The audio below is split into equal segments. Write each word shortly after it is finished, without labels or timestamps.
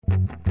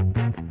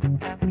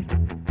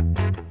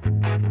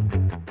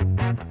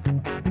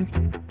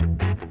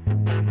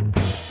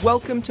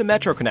Welcome to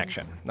Metro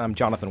Connection. I'm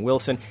Jonathan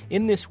Wilson,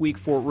 in this week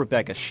for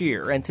Rebecca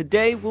Shear, and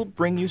today we'll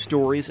bring you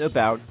stories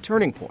about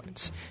turning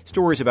points.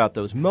 Stories about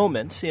those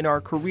moments in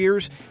our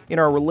careers, in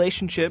our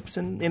relationships,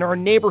 and in our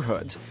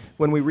neighborhoods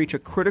when we reach a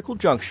critical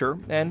juncture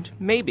and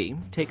maybe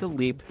take a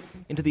leap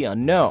into the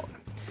unknown.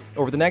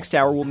 Over the next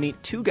hour, we'll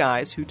meet two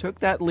guys who took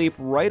that leap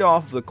right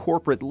off the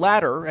corporate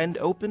ladder and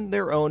opened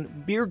their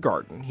own beer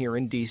garden here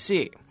in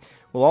D.C.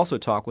 We'll also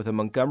talk with a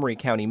Montgomery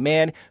County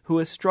man who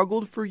has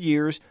struggled for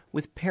years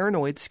with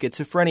paranoid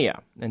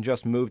schizophrenia and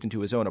just moved into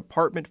his own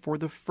apartment for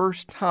the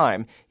first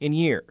time in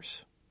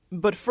years.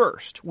 But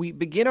first, we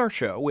begin our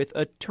show with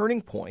a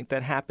turning point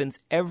that happens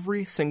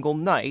every single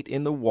night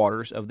in the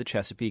waters of the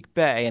Chesapeake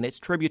Bay and its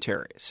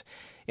tributaries.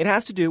 It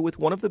has to do with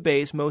one of the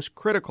bay's most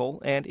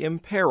critical and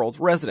imperiled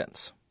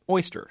residents,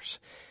 oysters.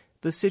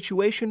 The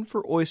situation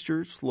for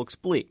oysters looks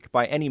bleak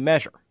by any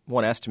measure.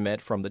 One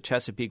estimate from the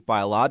Chesapeake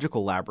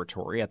Biological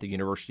Laboratory at the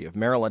University of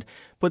Maryland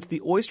puts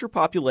the oyster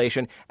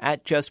population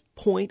at just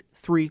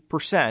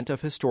 0.3%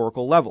 of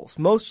historical levels,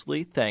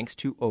 mostly thanks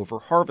to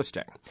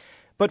overharvesting.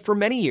 But for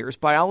many years,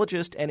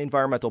 biologists and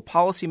environmental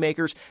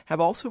policymakers have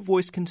also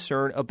voiced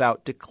concern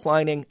about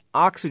declining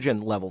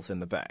oxygen levels in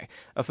the bay,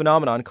 a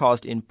phenomenon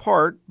caused in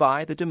part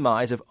by the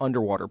demise of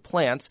underwater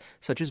plants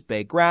such as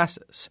bay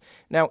grasses.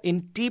 Now,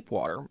 in deep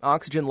water,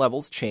 oxygen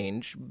levels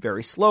change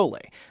very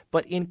slowly,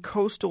 but in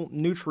coastal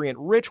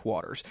nutrient-rich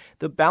waters,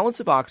 the balance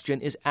of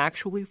oxygen is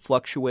actually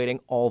fluctuating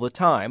all the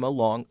time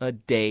along a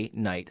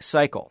day-night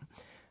cycle.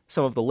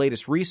 Some of the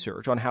latest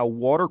research on how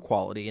water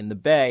quality in the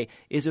bay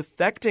is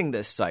affecting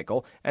this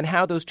cycle and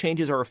how those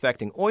changes are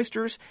affecting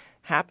oysters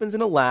happens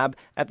in a lab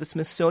at the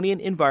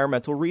Smithsonian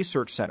Environmental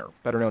Research Center,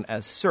 better known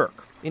as SERC,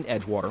 in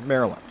Edgewater,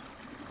 Maryland.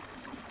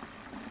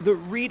 The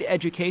Reed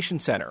Education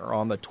Center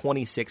on the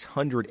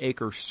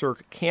 2,600-acre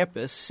SERC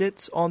campus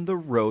sits on the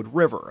Road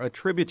River, a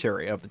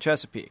tributary of the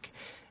Chesapeake.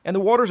 And the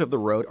waters of the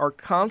road are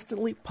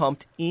constantly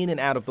pumped in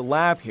and out of the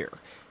lab here,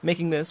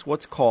 making this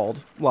what's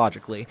called,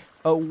 logically,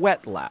 a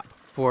wet lab.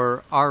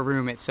 For our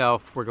room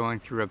itself, we're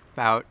going through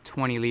about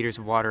 20 liters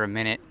of water a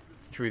minute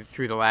through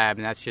the lab,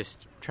 and that's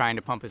just trying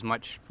to pump as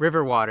much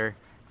river water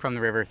from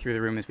the river through the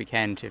room as we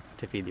can to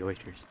feed the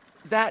oysters.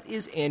 That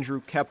is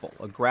Andrew Keppel,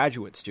 a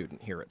graduate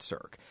student here at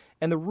SERC.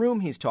 And the room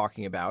he's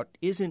talking about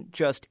isn't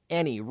just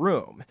any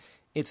room.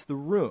 It's the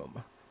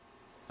room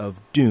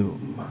of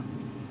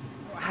doom.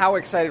 How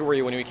excited were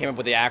you when we came up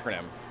with the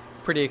acronym?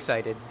 Pretty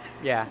excited,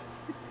 yeah.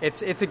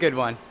 It's a good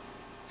one.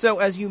 So,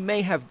 as you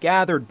may have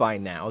gathered by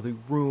now, the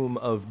Room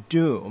of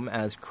Doom,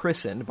 as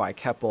christened by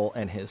Keppel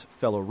and his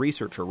fellow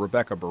researcher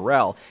Rebecca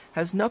Burrell,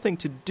 has nothing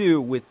to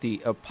do with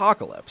the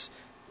apocalypse,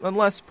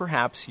 unless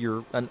perhaps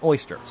you're an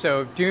oyster.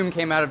 So, doom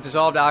came out of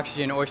dissolved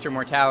oxygen, oyster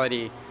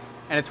mortality,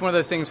 and it's one of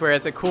those things where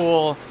it's a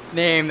cool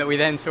name that we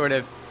then sort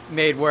of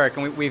made work,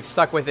 and we've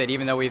stuck with it,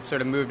 even though we've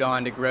sort of moved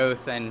on to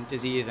growth and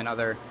disease and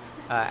other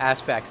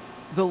aspects.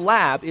 The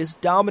lab is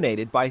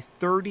dominated by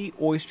 30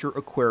 oyster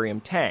aquarium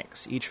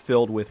tanks, each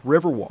filled with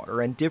river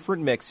water and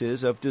different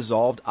mixes of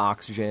dissolved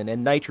oxygen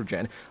and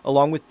nitrogen,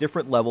 along with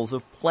different levels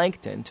of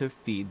plankton to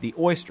feed the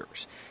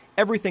oysters.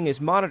 Everything is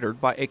monitored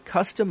by a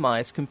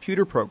customized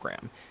computer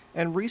program,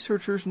 and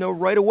researchers know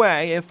right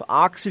away if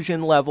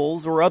oxygen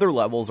levels or other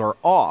levels are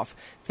off,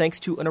 thanks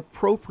to an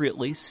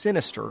appropriately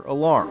sinister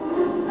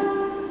alarm.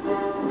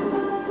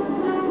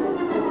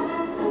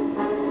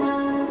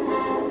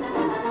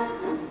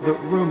 The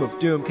Room of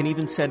Doom can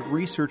even send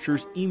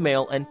researchers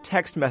email and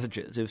text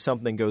messages if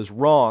something goes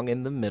wrong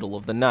in the middle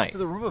of the night. So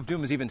the Room of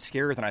Doom is even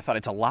scarier than I thought.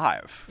 It's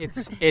alive.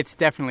 It's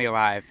definitely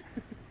alive.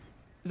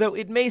 Though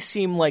it may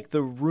seem like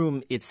the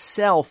room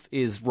itself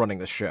is running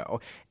the show,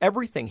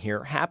 everything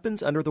here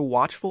happens under the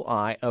watchful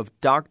eye of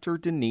Dr.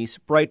 Denise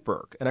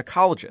Breitberg, an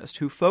ecologist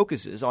who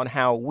focuses on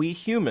how we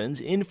humans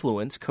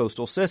influence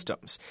coastal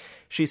systems.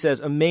 She says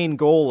a main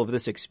goal of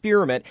this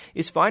experiment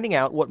is finding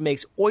out what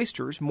makes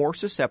oysters more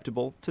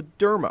susceptible to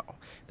dermo.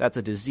 That's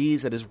a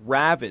disease that has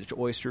ravaged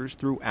oysters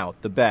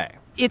throughout the bay.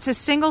 It's a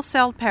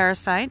single-celled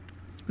parasite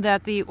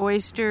that the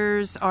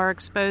oysters are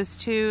exposed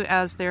to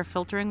as they're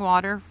filtering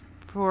water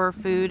for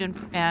food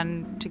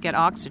and to get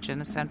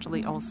oxygen,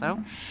 essentially, also.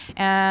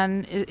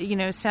 And,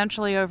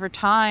 essentially over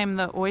time,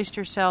 the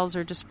oyster cells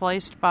are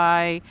displaced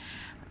by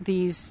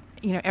these,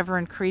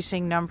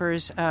 ever-increasing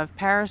numbers of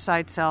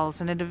parasite cells,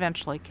 and it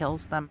eventually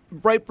kills them.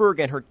 Breitberg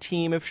and her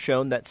team have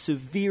shown that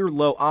severe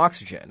low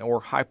oxygen,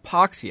 or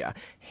hypoxia,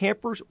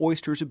 hampers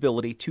oysters'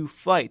 ability to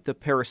fight the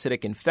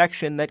parasitic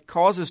infection that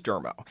causes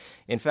dermo.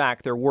 In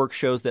fact, their work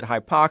shows that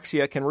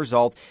hypoxia can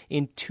result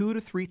in 2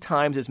 to 3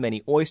 times as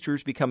many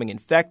oysters becoming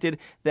infected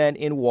than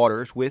in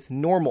waters with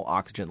normal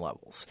oxygen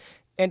levels.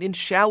 And in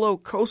shallow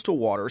coastal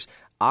waters,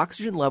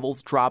 oxygen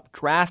levels drop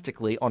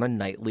drastically on a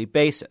nightly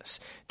basis.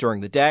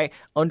 During the day,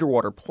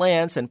 underwater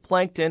plants and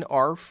plankton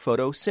are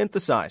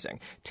photosynthesizing,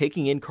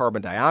 taking in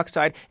carbon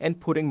dioxide and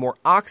putting more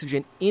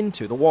oxygen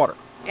into the water.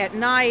 At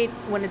night,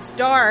 when it's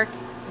dark,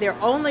 they're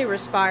only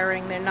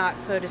respiring, they're not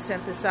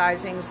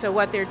photosynthesizing. So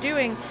what they're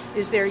doing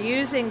is they're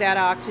using that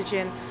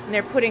oxygen and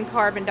they're putting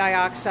carbon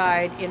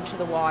dioxide into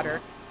the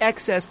water.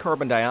 excess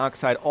carbon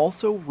dioxide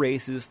also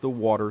raises the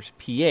water's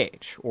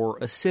pH, or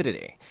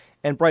acidity,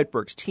 and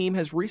Brightberg's team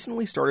has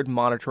recently started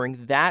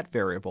monitoring that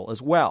variable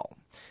as well.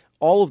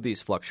 All of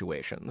these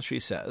fluctuations, she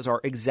says,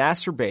 are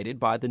exacerbated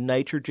by the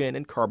nitrogen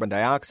and carbon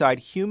dioxide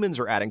humans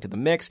are adding to the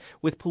mix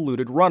with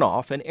polluted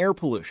runoff and air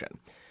pollution.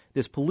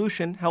 This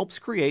pollution helps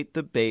create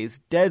the bay's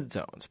dead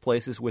zones,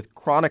 places with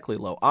chronically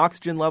low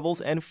oxygen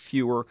levels and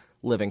fewer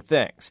living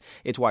things.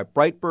 It's why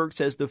Brightberg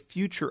says the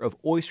future of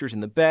oysters in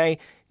the bay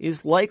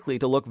is likely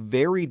to look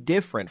very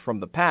different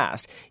from the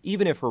past,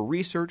 even if her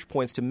research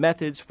points to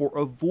methods for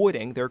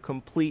avoiding their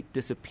complete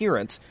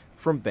disappearance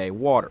from bay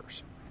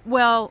waters.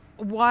 Well,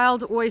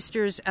 wild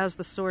oysters as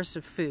the source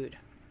of food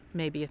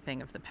may be a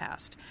thing of the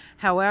past.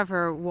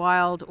 However,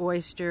 wild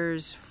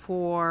oysters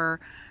for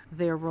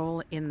their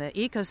role in the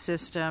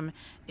ecosystem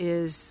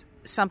is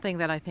something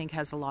that I think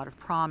has a lot of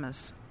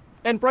promise.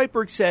 And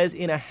Brightberg says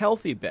in a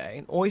healthy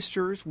bay,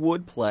 oysters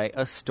would play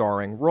a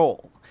starring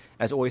role.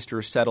 As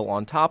oysters settle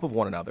on top of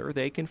one another,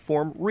 they can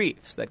form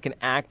reefs that can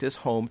act as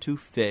home to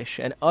fish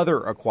and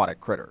other aquatic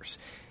critters.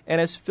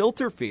 And as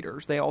filter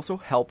feeders, they also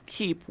help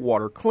keep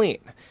water clean.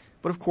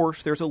 But of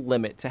course, there's a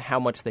limit to how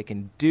much they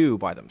can do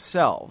by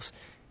themselves.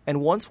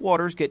 And once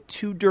waters get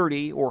too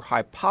dirty or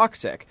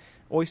hypoxic,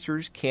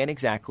 oysters can't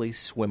exactly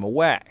swim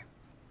away.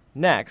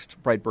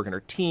 Next, Brightberg and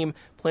her team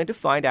plan to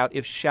find out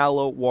if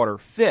shallow water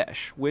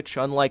fish, which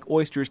unlike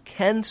oysters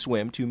can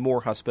swim to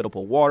more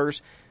hospitable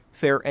waters,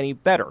 fare any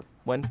better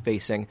when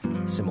facing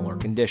similar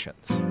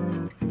conditions.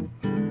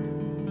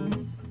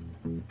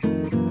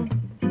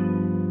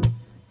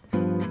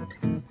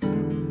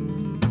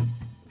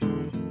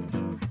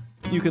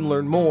 You can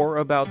learn more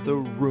about the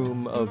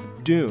Room of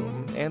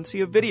Doom and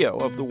see a video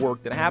of the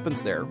work that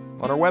happens there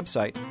on our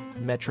website,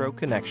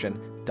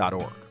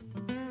 metroconnection.org.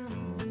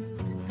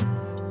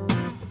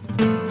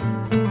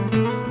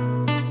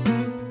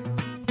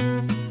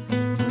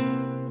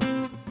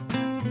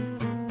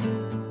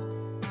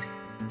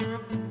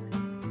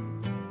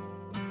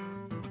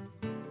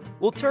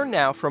 We'll turn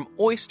now from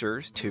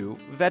oysters to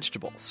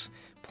vegetables.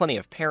 Plenty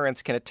of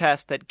parents can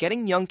attest that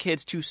getting young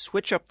kids to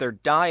switch up their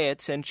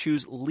diets and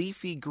choose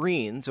leafy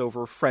greens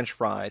over French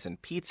fries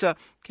and pizza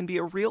can be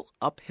a real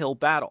uphill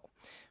battle.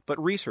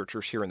 But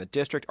researchers here in the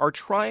district are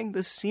trying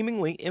the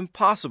seemingly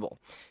impossible,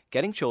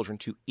 getting children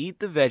to eat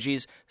the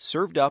veggies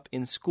served up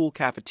in school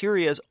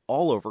cafeterias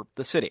all over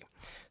the city.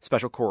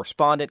 Special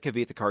correspondent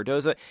Kavitha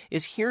Cardoza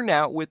is here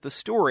now with the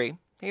story.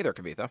 Hey there,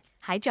 Kavitha.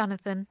 Hi,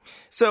 Jonathan.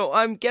 So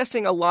I'm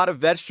guessing a lot of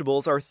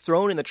vegetables are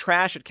thrown in the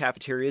trash at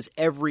cafeterias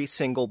every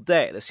single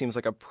day. This seems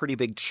like a pretty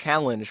big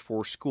challenge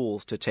for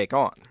schools to take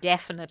on.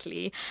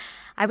 Definitely.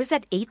 I was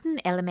at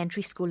Ayton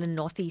Elementary School in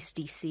Northeast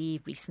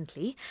DC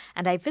recently,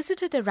 and I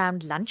visited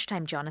around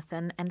lunchtime,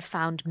 Jonathan, and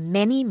found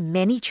many,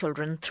 many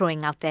children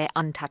throwing out their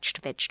untouched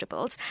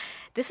vegetables.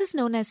 This is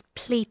known as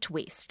plate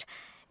waste.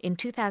 In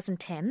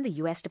 2010, the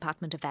U.S.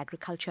 Department of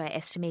Agriculture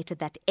estimated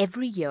that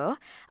every year,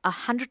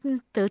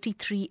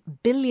 133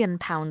 billion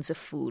pounds of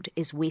food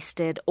is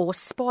wasted or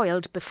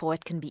spoiled before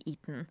it can be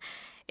eaten.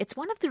 It's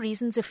one of the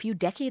reasons a few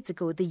decades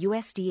ago the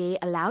USDA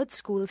allowed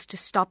schools to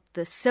stop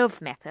the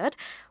serve method,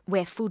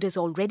 where food is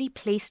already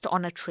placed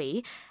on a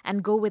tray,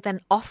 and go with an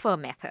offer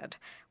method,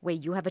 where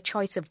you have a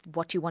choice of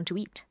what you want to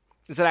eat.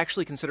 Is that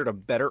actually considered a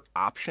better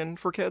option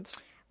for kids?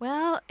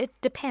 Well, it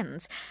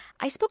depends.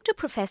 I spoke to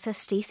Professor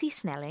Stacy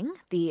Snelling,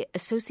 the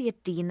Associate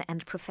Dean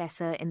and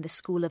Professor in the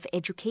School of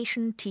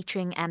Education,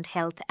 Teaching and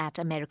Health at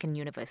American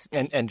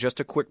University. And just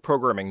a quick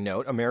programming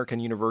note, American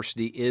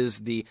University is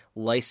the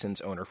license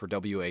owner for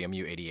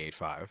WAMU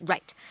 88.5.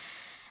 Right.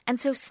 And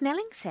so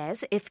Snelling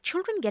says if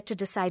children get to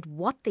decide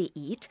what they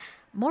eat,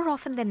 more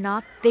often than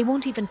not, they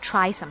won't even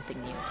try something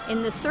new.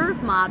 In the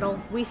serve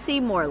model, we see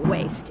more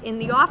waste. In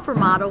the offer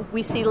model,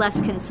 we see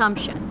less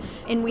consumption.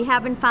 And we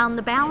haven't found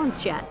the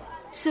balance yet.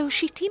 So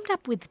she teamed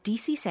up with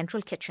DC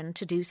Central Kitchen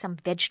to do some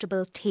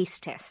vegetable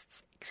taste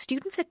tests.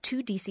 Students at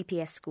 2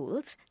 DCPS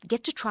schools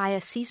get to try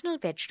a seasonal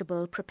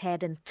vegetable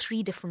prepared in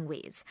 3 different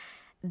ways.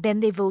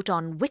 Then they vote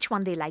on which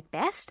one they like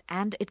best,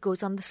 and it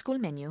goes on the school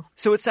menu.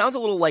 So it sounds a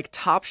little like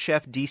Top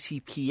Chef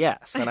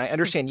DCPS, and I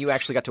understand you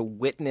actually got to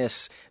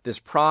witness this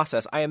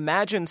process. I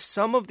imagine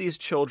some of these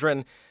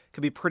children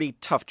could be pretty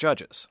tough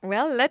judges.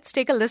 Well, let's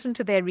take a listen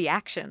to their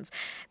reactions.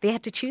 They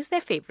had to choose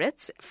their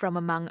favorites from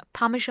among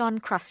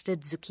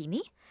Parmesan-crusted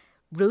zucchini,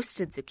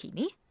 roasted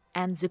zucchini,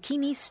 and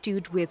zucchini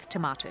stewed with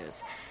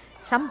tomatoes.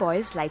 Some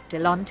boys, like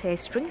Delonte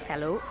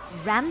Stringfellow,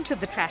 ran to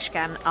the trash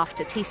can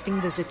after tasting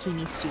the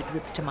zucchini stewed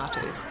with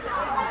tomatoes. 1,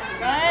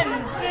 2,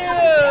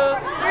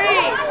 3.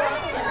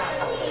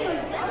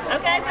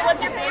 Okay, so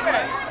what's your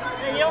favorite?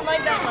 You don't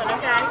like that one,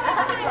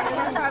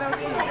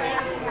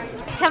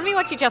 okay? Tell me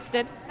what you just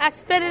did. I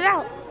spit it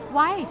out.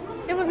 Why?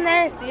 It was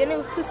nasty and it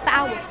was too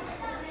sour.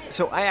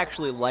 So I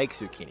actually like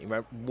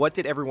zucchini. What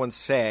did everyone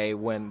say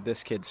when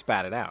this kid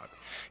spat it out?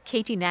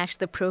 Katie Nash,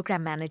 the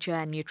program manager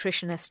and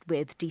nutritionist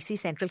with DC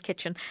Central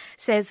Kitchen,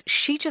 says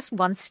she just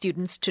wants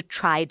students to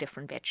try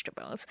different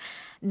vegetables.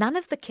 None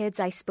of the kids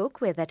I spoke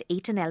with at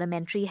Ayton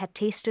Elementary had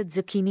tasted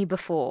zucchini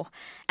before.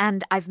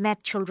 And I've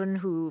met children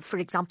who, for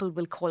example,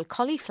 will call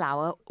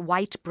cauliflower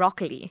white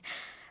broccoli.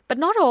 But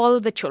not all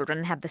the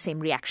children had the same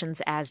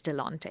reactions as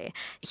Delonte.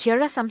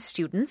 Here are some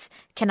students,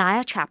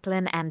 Kenaya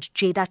Chaplin and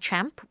Jada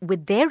Champ,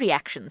 with their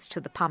reactions to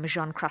the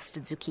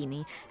Parmesan-crusted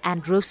zucchini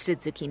and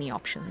roasted zucchini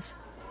options.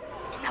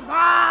 It's the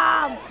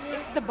bomb!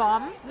 It's the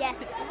bomb? Yes.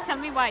 Tell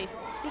me why.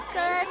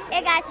 Because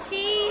it got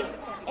cheese,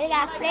 it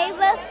got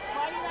flavor,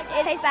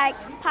 it tastes like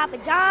Papa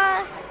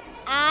John's.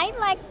 I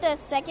like the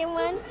second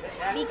one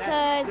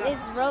because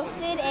it's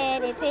roasted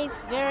and it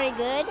tastes very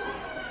good.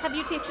 Have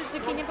you tasted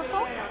zucchini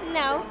before?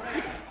 No.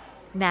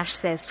 Nash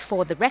says,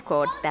 for the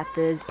record, that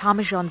the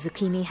Parmesan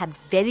zucchini had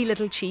very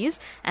little cheese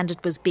and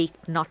it was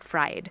baked, not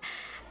fried.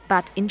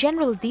 But in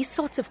general, these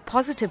sorts of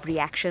positive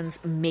reactions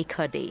make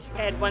her day.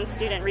 I had one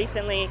student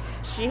recently,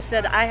 she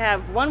said, I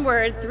have one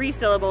word, 3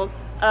 syllables,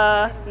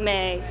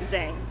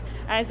 amazing.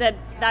 And I said,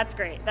 that's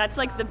great. That's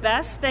like the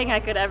best thing I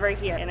could ever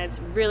hear. And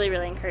it's really,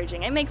 really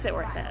encouraging. It makes it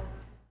worth it.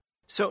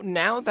 So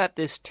now that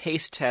this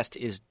taste test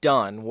is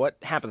done, what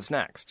happens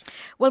next?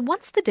 Well,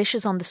 once the dish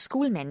is on the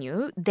school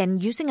menu, then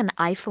using an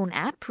iPhone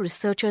app,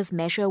 researchers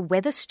measure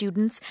whether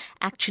students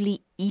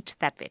actually eat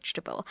that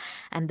vegetable.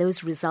 And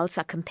those results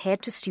are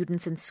compared to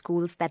students in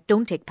schools that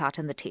don't take part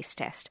in the taste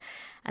test.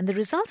 And the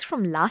results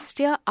from last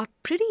year are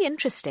pretty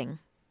interesting.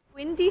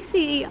 In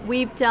DC,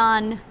 we've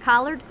done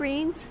collard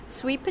greens,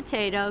 sweet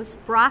potatoes,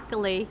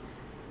 broccoli,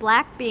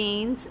 black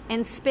beans,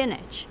 and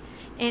spinach.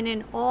 And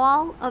in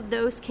all of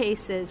those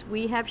cases,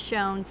 we have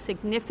shown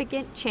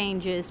significant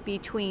changes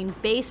between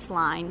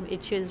baseline,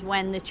 which is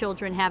when the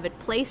children have it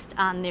placed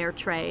on their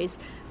trays,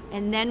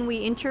 and then we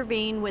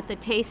intervene with the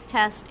taste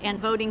test and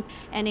voting.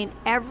 And in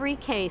every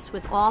case,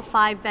 with all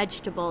 5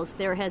 vegetables,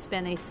 there has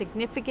been a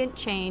significant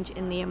change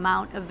in the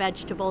amount of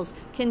vegetables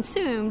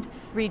consumed,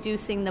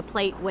 reducing the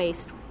plate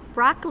waste.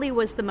 Broccoli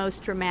was the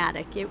most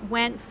dramatic. It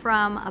went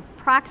from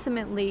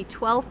approximately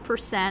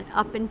 12%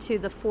 up into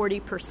the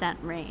 40%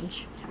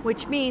 range,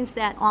 which means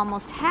that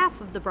almost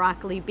half of the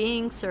broccoli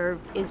being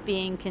served is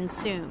being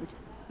consumed.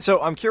 So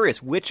I'm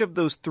curious, which of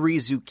those 3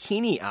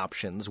 zucchini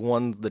options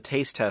won the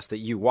taste test that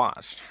you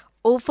watched?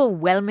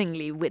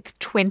 Overwhelmingly, with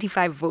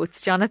 25 votes,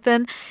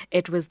 Jonathan,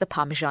 it was the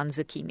Parmesan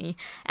zucchini.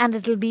 And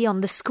it'll be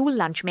on the school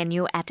lunch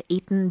menu at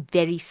Ayton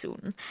very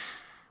soon.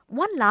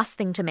 One last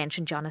thing to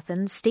mention,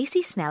 Jonathan.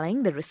 Stacey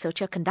Snelling, the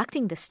researcher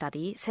conducting this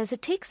study, says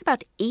it takes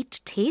about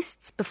 8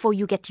 tastes before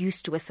you get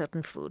used to a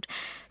certain food.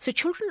 So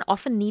children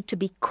often need to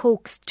be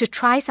coaxed to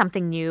try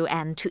something new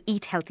and to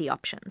eat healthy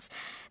options.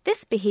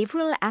 This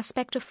behavioral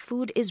aspect of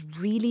food is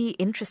really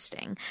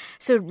interesting.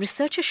 So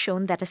research has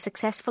shown that a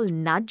successful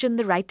nudge in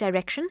the right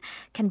direction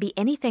can be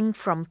anything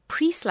from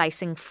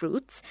pre-slicing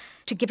fruits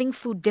to giving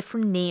food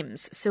different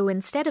names. So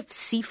instead of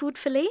seafood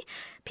fillet,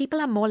 people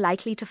are more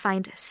likely to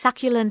find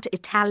succulent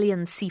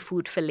Italian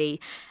seafood fillet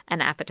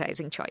an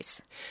appetizing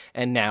choice.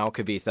 And now,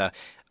 Kavitha,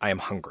 I am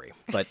hungry.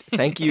 But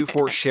thank you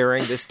for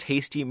sharing this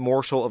tasty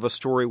morsel of a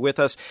story with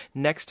us.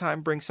 Next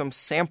time, bring some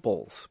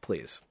samples,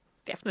 please.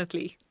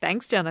 Definitely.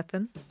 Thanks,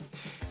 Jonathan.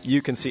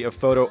 You can see a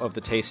photo of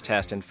the taste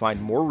test and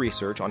find more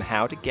research on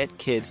how to get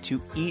kids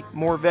to eat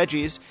more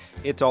veggies.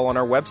 It's all on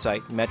our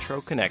website,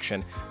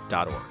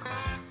 metroconnection.org.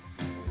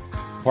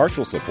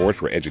 Partial support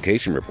for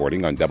education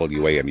reporting on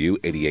WAMU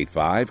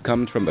 88.5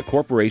 comes from the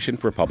Corporation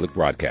for Public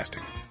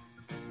Broadcasting.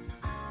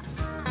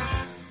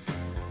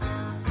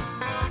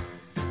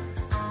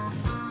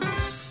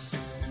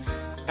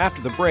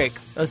 After the break,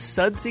 a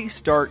sudsy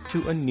start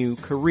to a new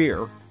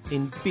career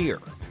in beer.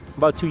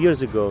 About 2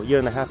 years ago, year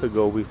and a half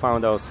ago, we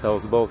found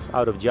ourselves both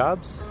out of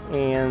jobs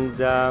and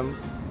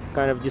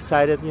kind of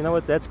decided, you know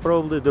what, that's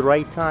probably the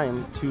right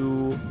time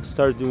to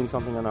start doing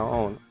something on our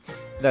own.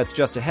 That's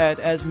just ahead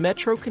as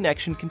Metro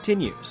Connection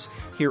continues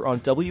here on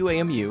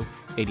WAMU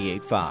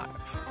 88.5.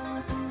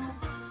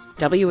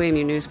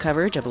 WAMU News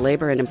coverage of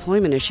labor and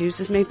employment issues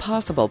is made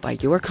possible by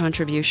your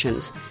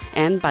contributions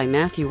and by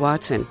Matthew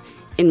Watson,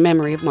 in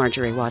memory of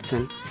Marjorie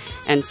Watson.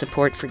 And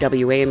support for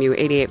WAMU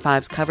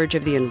 88.5's coverage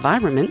of the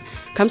environment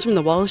comes from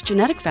the Wallace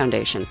Genetic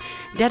Foundation,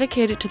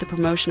 dedicated to the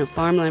promotion of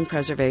farmland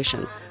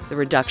preservation, the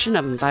reduction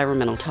of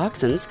environmental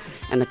toxins,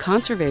 and the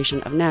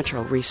conservation of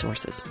natural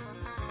resources.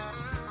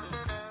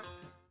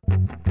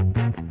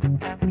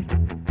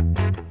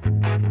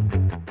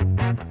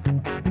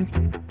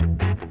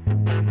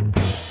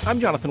 I'm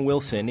Jonathan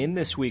Wilson, in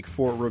this week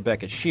for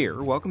Rebecca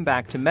Shear. Welcome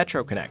back to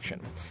Metro Connection.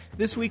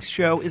 This week's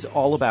show is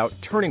all about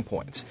turning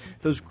points,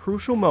 those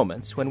crucial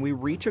moments when we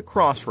reach a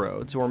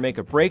crossroads or make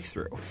a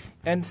breakthrough,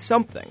 and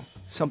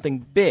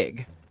something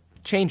big,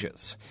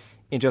 changes.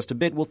 In just a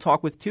bit, we'll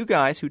talk with two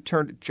guys who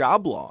turned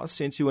job loss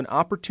into an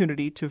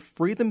opportunity to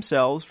free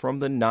themselves from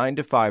the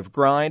 9-to-5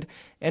 grind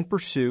and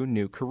pursue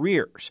new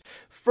careers.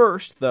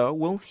 First, though,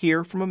 we'll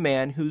hear from a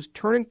man whose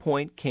turning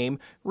point came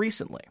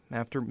recently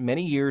after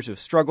many years of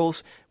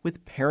struggles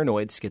with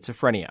paranoid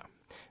schizophrenia.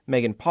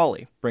 Megan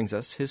Pauley brings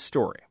us his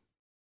story.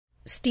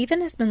 Stephen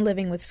has been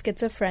living with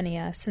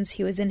schizophrenia since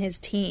he was in his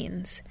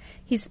teens.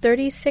 He's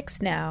 36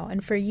 now,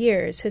 and for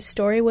years his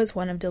story was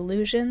one of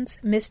delusions,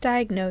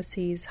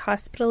 misdiagnoses,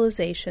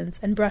 hospitalizations,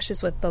 and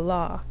brushes with the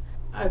law.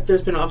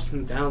 There's been ups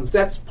and downs.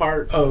 That's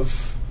part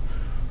of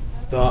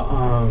the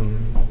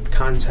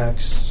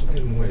context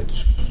in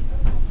which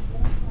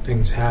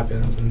things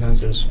happen, and then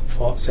there's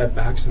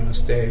setbacks and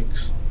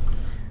mistakes.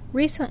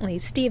 Recently,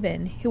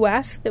 Stephen, who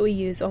asked that we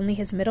use only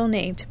his middle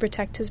name to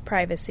protect his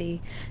privacy,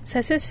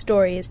 says his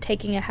story is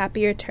taking a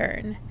happier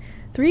turn.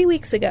 3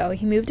 weeks ago,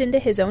 he moved into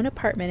his own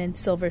apartment in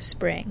Silver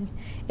Spring.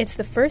 It's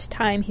the first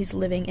time he's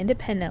living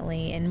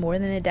independently in more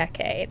than a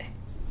decade.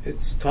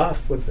 It's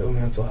tough with a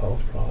mental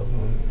health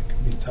problem. It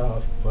can be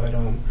tough, but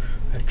I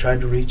tried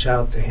to reach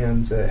out to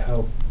him to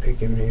help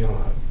picking me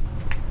up.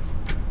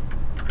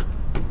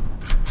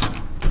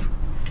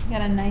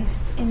 Got a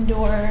nice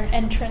indoor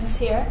entrance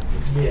here.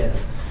 Yeah.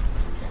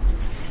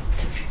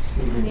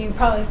 And you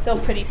probably feel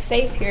pretty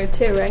safe here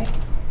too, right?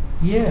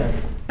 Yeah.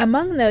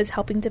 Among those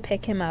helping to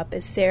pick him up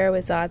is Sarah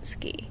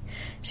Wazodsky.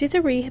 She's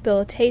a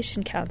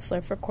rehabilitation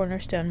counselor for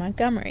Cornerstone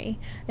Montgomery,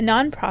 a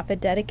nonprofit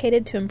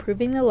dedicated to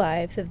improving the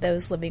lives of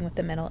those living with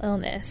a mental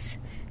illness.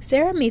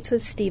 Sarah meets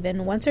with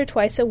Stephen once or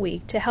twice a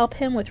week to help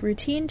him with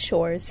routine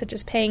chores such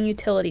as paying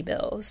utility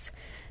bills.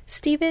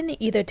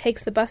 Stephen either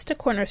takes the bus to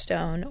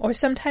Cornerstone or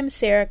sometimes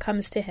Sarah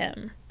comes to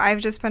him. I've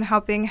just been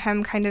helping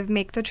him kind of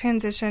make the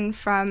transition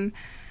from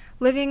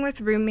living with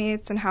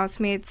roommates and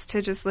housemates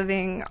to just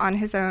living on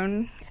his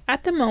own.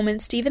 At the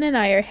moment, Stephen and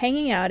I are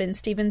hanging out in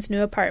Stephen's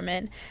new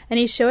apartment, and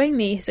he's showing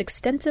me his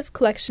extensive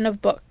collection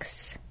of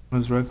books. It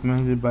was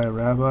recommended by a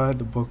rabbi,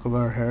 the Book of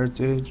Our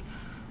Heritage,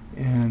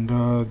 and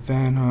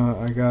then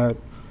I got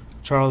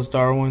Charles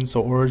Darwin's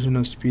The Origin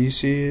of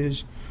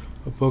Species,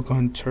 a book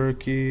on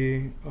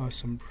Turkey,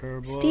 some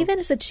prayer books. Stephen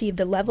has achieved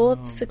a level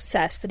of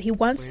success that he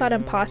once thought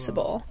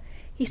impossible.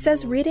 He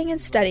says reading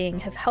and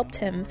studying have helped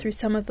him through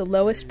some of the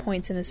lowest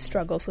points in his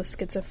struggles with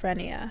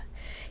schizophrenia.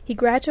 He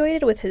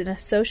graduated with an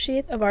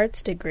Associate of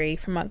Arts degree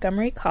from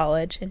Montgomery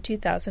College in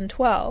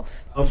 2012.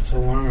 I love to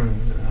learn.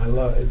 I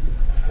love it.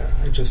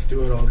 I just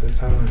do it all the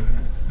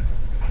time.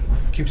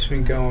 It keeps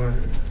me going.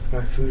 It's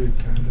my food,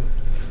 kind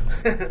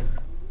of.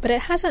 But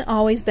it hasn't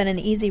always been an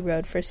easy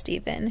road for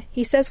Stephen.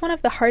 He says one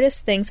of the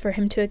hardest things for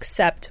him to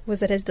accept was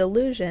that his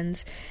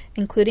delusions,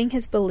 including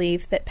his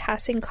belief that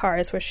passing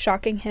cars were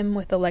shocking him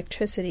with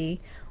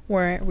electricity,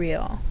 weren't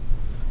real.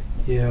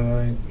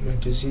 Yeah, my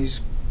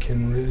disease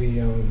can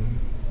really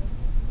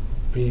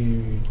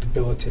be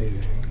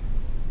debilitating.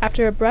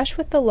 After a brush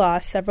with the law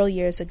several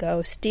years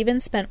ago, Stephen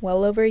spent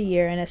well over a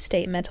year in a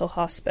state mental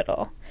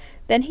hospital.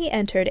 Then he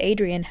entered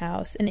Adrian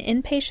House, an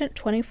inpatient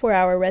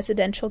 24-hour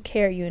residential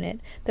care unit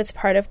that's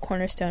part of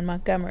Cornerstone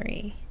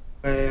Montgomery.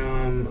 I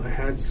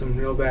had some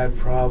real bad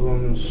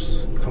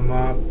problems come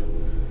up,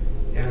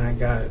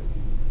 and it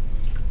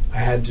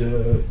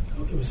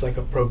was like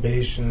a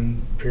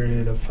probation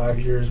period of 5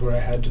 years where I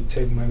had to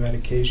take my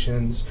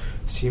medications,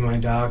 see my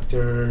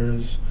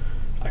doctors.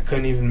 I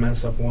couldn't even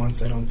mess up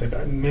once, I don't think.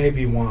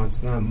 Maybe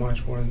once, not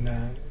much more than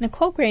that.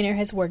 Nicole Grainer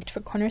has worked for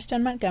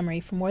Cornerstone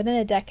Montgomery for more than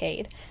a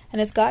decade and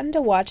has gotten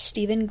to watch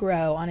Stephen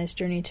grow on his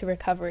journey to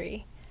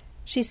recovery.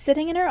 She's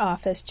sitting in her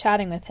office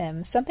chatting with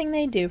him, something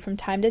they do from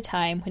time to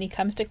time when he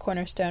comes to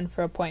Cornerstone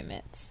for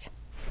appointments.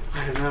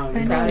 I know.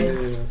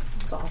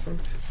 It's awesome.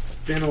 It's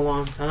been a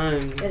long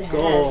time. It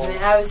has. I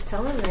mean, I was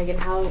telling Megan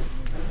how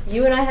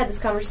you and I had this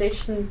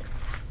conversation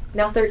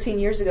now 13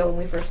 years ago when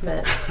we first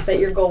met, that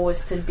your goal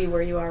was to be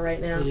where you are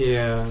right now.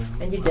 Yeah.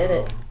 And you did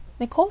it.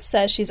 Nicole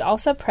says she's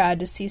also proud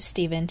to see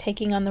Stephen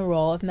taking on the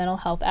role of mental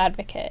health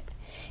advocate.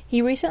 He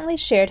recently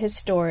shared his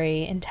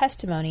story in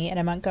testimony at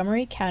a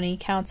Montgomery County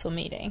Council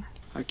meeting.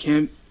 I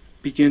can't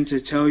begin to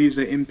tell you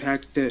the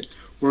impact that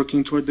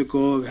working toward the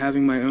goal of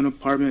having my own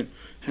apartment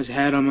has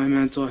had on my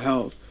mental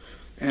health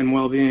and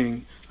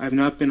well-being. I've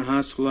not been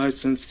hospitalized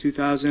since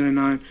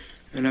 2009,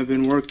 and I've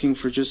been working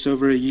for just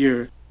over a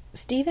year.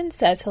 Stephen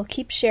says he'll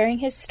keep sharing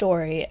his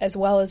story as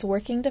well as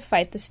working to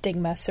fight the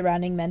stigma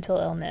surrounding mental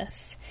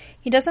illness.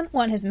 He doesn't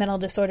want his mental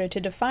disorder to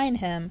define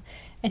him,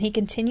 and he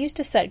continues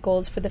to set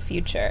goals for the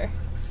future.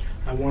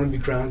 I want to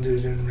be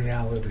grounded in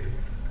reality.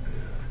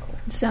 Yeah.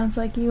 It sounds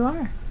like you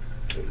are.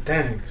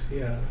 Thanks,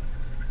 yeah.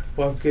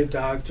 Well, good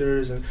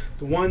doctors, and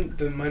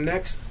my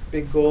next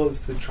big goal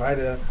is to try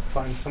to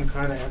find some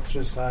kind of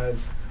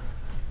exercise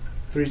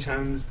 3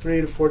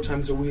 to 4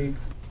 times a week.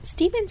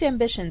 Stephen's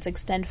ambitions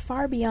extend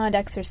far beyond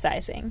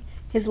exercising.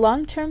 His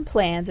long-term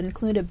plans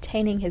include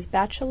obtaining his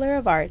Bachelor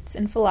of Arts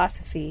in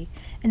Philosophy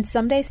and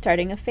someday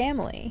starting a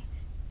family.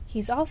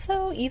 He's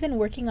also even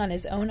working on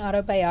his own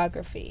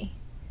autobiography.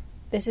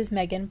 This is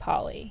Megan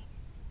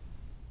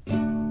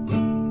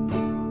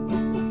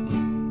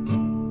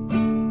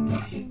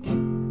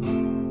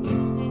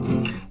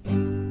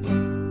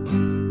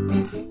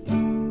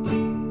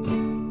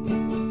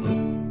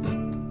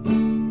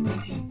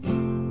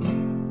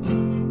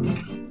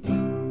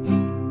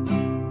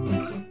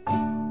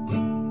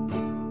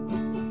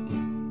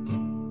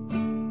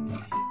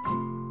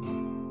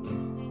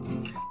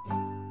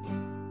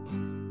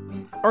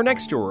Our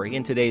next story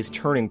in today's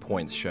Turning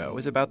Points show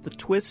is about the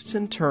twists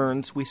and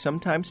turns we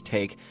sometimes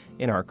take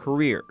in our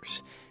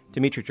careers.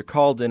 Dmitry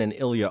Chekaldin and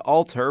Ilya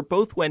Alter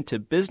both went to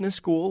business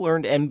school,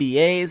 earned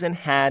MBAs, and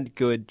had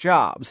good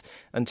jobs,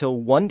 until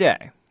one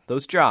day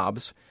those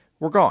jobs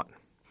were gone.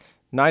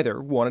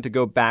 Neither wanted to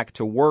go back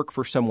to work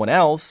for someone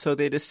else, so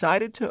they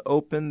decided to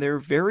open their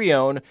very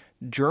own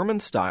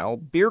German-style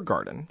beer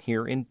garden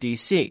here in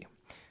D.C.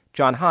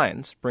 John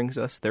Hines brings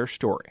us their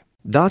story.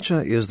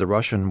 Dacha is the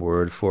Russian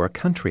word for a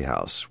country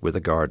house with a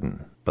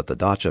garden, but the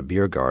Dacha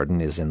Beer Garden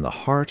is in the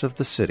heart of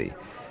the city,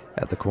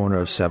 at the corner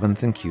of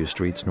 7th and Q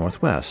Streets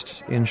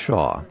Northwest in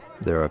Shaw.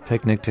 There are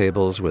picnic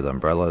tables with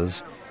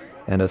umbrellas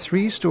and a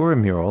 3-story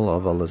mural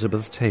of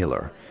Elizabeth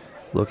Taylor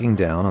looking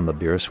down on the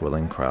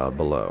beer-swilling crowd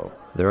below.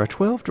 There are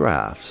 12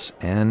 drafts,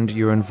 and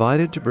you're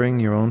invited to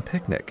bring your own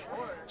picnic.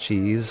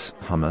 Cheese,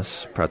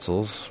 hummus,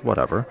 pretzels,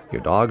 whatever.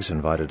 Your dog's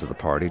invited to the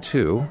party,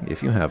 too,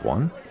 if you have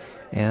one.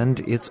 And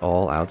it's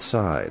all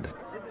outside.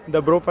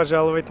 Добро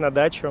пожаловать на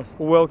дачу.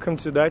 Welcome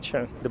to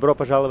Dacha. Добро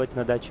пожаловать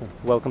на дачу.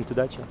 Welcome to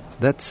Dacha.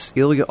 That's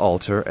Ilya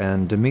Alter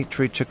and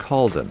Dmitry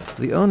Chekaldin,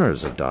 the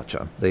owners of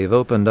Dacha. They've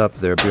opened up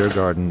their beer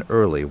garden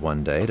early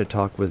one day to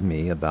talk with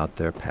me about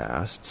their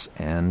pasts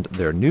and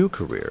their new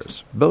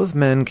careers. Both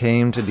men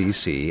came to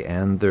D.C.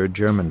 and their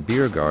German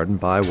beer garden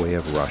by way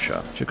of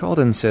Russia.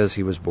 Chekaldin says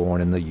he was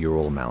born in the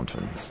Ural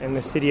Mountains. In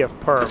the city of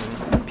Perm,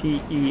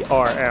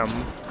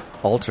 P-E-R-M.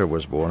 Alter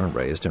was born and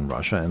raised in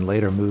Russia and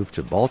later moved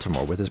to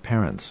Baltimore with his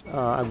parents.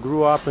 I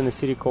grew up in a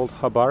city called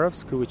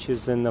Khabarovsk, which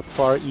is in the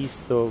far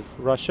east of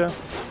Russia.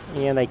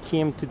 And I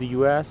came to the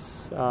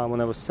U.S.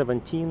 When I was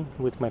 17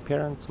 with my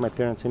parents. My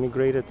parents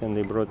immigrated and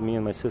they brought me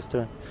and my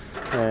sister.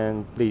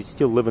 And they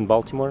still live in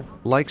Baltimore.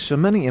 Like so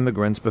many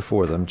immigrants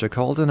before them,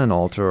 Chekaldin and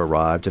Alter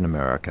arrived in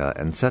America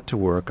and set to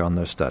work on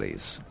their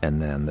studies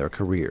and then their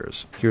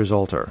careers. Here's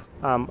Alter.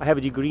 I have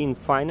a degree in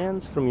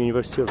finance from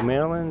University of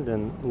Maryland,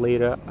 and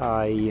later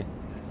I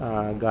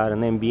got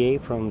an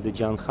MBA from the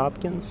Johns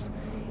Hopkins.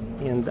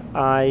 And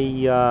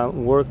I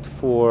worked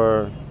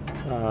for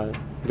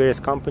various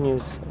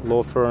companies,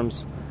 law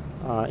firms,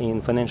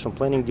 in financial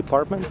planning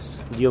departments,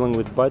 dealing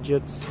with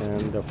budgets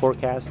and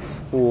forecasts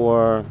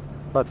for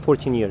about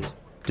 14 years.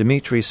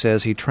 Dmitry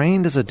says he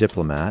trained as a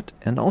diplomat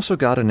and also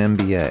got an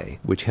MBA,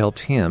 which helped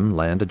him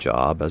land a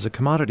job as a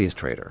commodities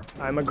trader.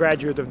 I'm a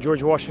graduate of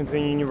George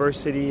Washington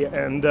University,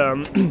 and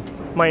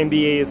my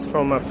MBA is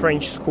from a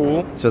French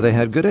school. So they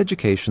had good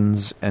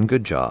educations and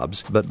good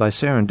jobs, but by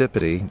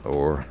serendipity,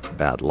 or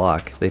bad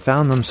luck, they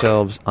found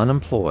themselves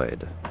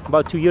unemployed.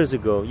 About 2 years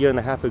ago, year and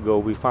a half ago,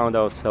 we found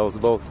ourselves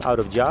both out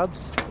of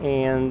jobs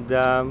and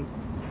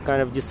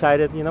kind of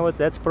decided, you know what,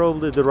 that's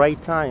probably the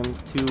right time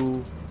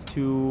to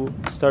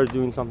start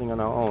doing something on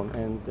our own.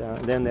 And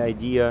then the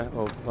idea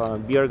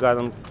of beer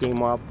garden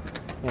came up,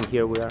 and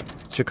here we are.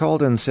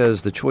 Chekaldin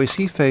says the choice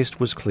he faced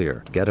was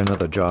clear: get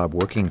another job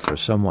working for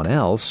someone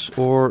else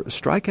or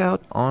strike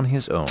out on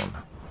his own.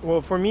 Well,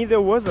 for me,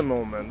 there was a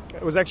moment.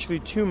 It was actually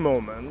 2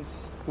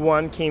 moments.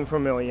 One came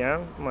from Ilya,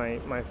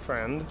 my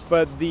friend.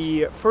 But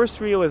the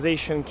first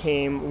realization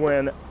came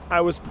when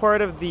I was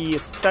part of the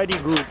study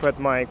group at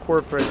my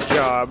corporate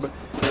job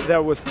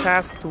that was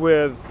tasked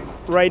with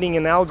writing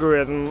an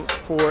algorithm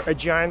for a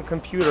giant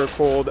computer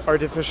called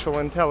artificial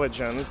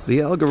intelligence. The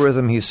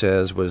algorithm, he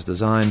says, was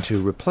designed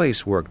to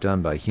replace work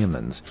done by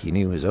humans. He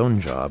knew his own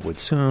job would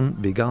soon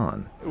be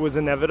gone. It was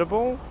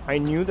inevitable. I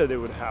knew that it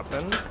would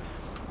happen.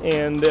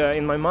 And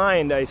in my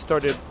mind, I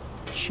started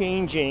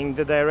changing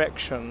the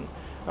direction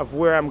of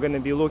where I'm going to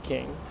be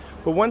looking.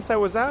 But once I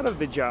was out of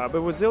the job, it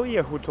was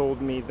Ilya who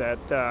told me that,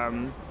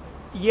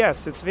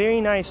 yes, it's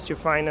very nice to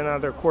find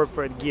another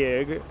corporate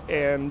gig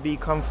and be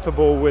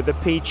comfortable with a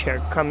paycheck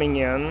coming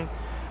in,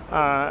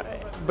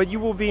 but you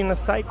will be in a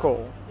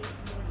cycle,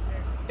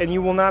 and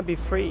you will not be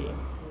free.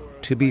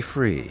 To be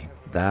free.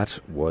 That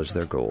was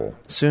their goal.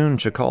 Soon,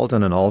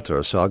 Chekaldin and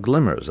Alter saw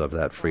glimmers of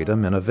that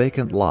freedom in a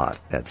vacant lot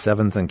at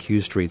 7th and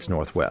Q Streets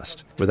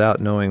Northwest.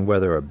 Without knowing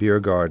whether a beer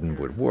garden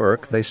would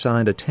work, they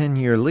signed a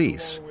 10-year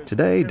lease.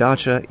 Today,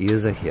 Dacha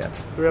is a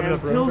hit.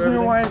 And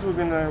Pilsner-wise, we're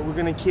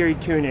gonna carry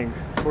Koenig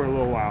for a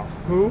little while.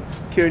 Who?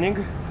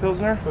 Koenig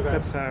Pilsner. Okay.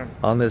 That's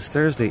On this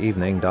Thursday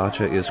evening,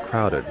 Dacha is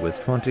crowded with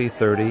 20,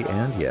 30,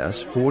 and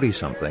yes,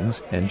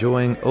 40-somethings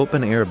enjoying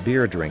open-air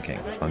beer drinking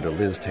under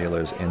Liz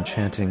Taylor's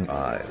enchanting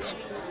eyes.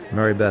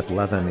 Mary Beth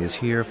Levin is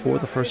here for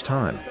the first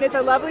time. It's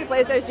a lovely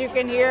place, as you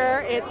can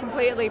hear. It's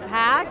completely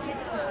packed.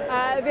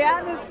 The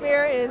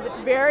atmosphere is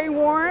very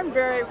warm,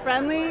 very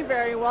friendly,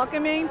 very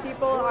welcoming.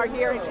 People are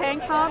here in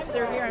tank tops,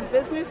 they're here in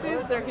business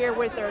suits, they're here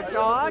with their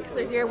dogs,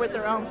 they're here with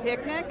their own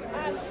picnic.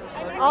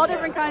 All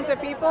different kinds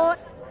of people.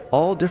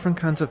 All different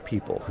kinds of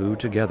people who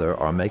together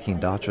are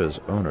making Dacha's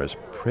owners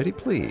pretty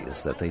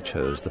pleased that they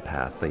chose the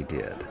path they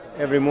did.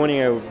 Every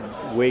morning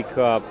I wake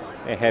up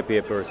a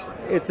happier person.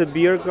 It's a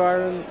beer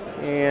garden,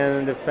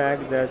 and the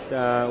fact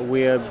that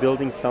we are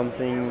building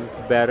something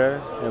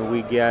better and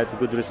we get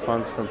good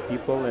response from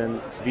people,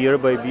 and beer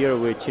by beer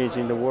we're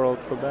changing the world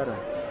for better.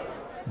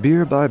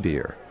 Beer by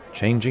beer,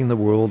 changing the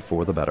world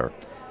for the better.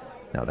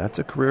 Now that's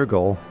a career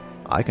goal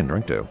I can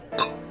drink to.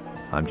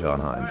 I'm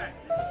John Hines.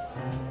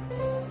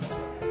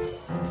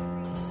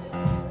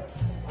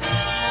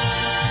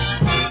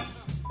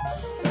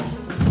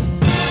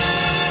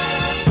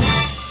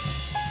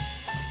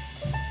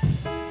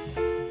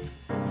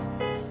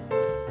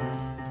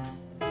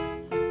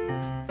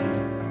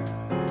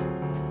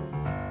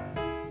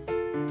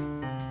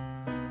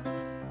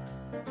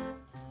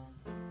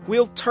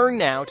 We'll turn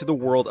now to the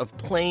world of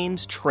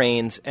planes,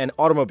 trains, and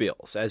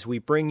automobiles as we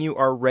bring you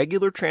our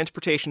regular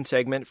transportation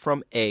segment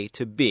from A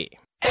to B.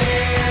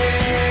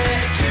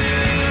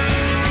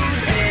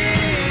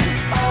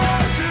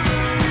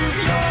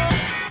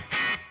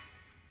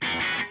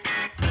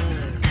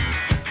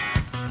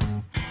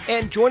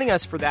 And joining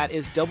us for that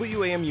is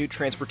WAMU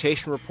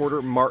transportation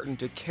reporter Martin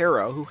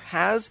DeCaro, who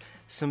has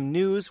some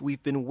news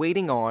we've been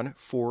waiting on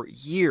for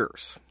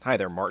years. Hi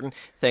there, Martin.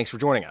 Thanks for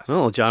joining us.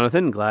 Well,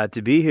 Jonathan, glad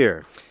to be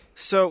here.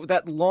 So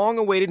that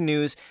long-awaited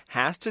news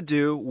has to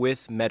do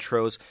with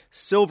Metro's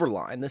Silver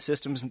Line, the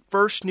system's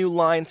first new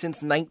line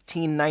since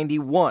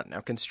 1991. Now,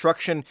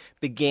 construction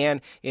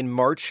began in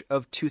March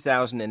of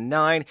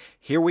 2009.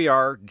 Here we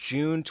are,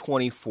 June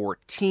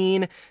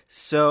 2014.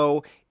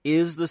 So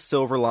is the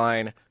Silver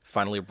Line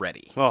finally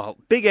ready? Well,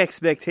 big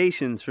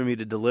expectations for me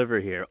to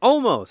deliver here.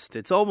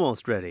 It's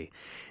almost ready.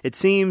 It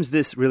seems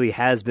this really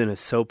has been a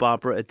soap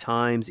opera at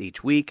times.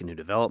 Each week, a new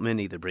development,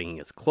 either bringing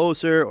us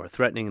closer or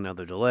threatening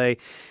another delay.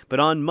 But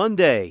on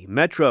Monday,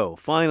 Metro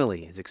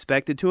finally is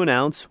expected to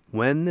announce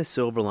when the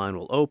Silver Line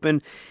will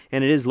open,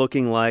 and it is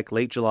looking like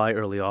late July,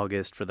 early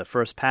August for the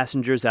first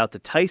passengers out to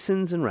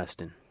Tysons and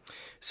Reston.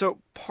 So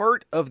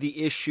part of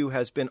the issue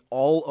has been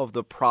all of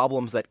the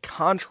problems that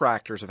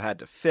contractors have had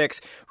to fix.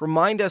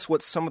 Remind us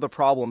what some of the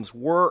problems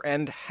were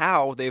and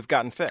how they've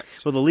gotten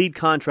fixed. Well, the lead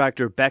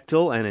contractor,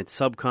 Bechtel, and its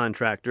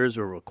subcontractors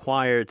were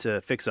required to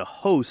fix a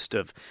host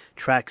of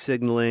track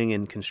signaling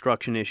and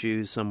construction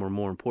issues. Some were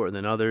more important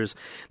than others.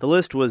 The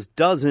list was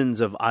dozens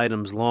of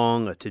items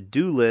long, a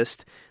to-do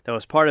list that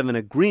was part of an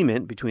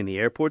agreement between the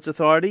Airports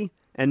Authority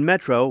and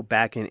Metro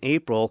back in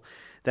April.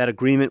 That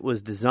agreement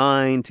was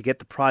designed to get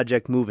the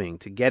project moving,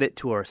 to get it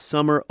to our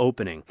summer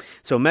opening.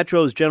 So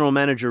Metro's general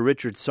manager,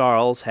 Richard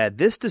Sarles, had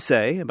this to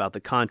say about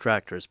the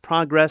contractor's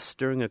progress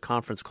during a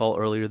conference call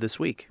earlier this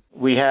week.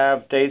 We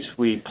have dates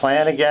we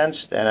plan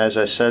against, and as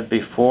I said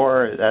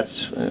before, that's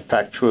in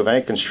fact true of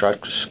any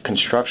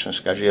construction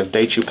schedule. You have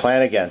dates you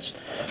plan against.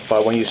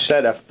 But when you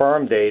set a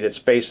firm date, it's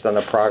based on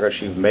the progress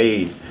you've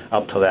made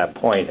up to that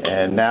point.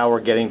 And now we're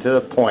getting to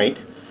the point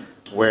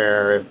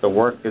where if the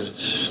work is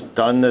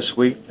done this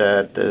week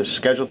that is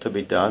scheduled to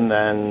be done,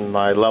 then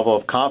my level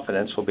of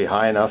confidence will be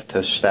high enough to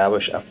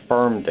establish a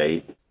firm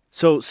date.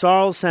 So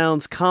Sarles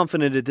sounds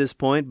confident at this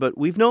point, but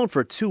we've known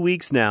for 2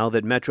 weeks now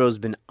that Metro's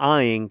been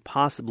eyeing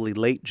possibly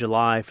late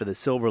July for the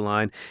Silver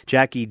Line.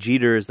 Jackie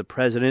Jeter is the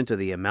president of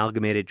the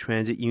Amalgamated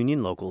Transit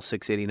Union, Local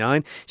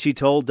 689. She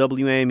told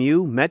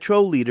WAMU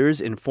Metro leaders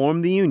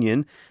informed the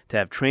union to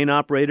have train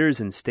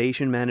operators and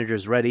station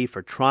managers ready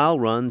for trial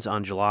runs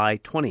on July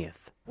 20th.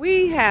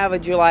 We have a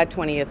July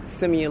 20th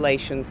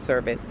simulation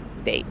service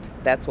date.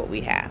 That's what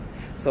we have.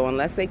 So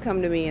unless they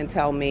come to me and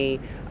tell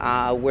me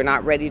we're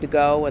not ready to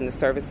go and the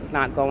service is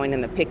not going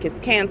and the pick is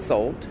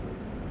canceled,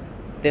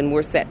 then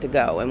we're set to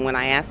go. And when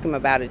I asked him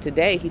about it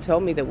today, he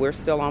told me that we're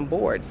still on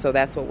board. So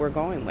that's what we're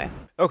going with.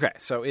 Okay,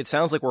 so it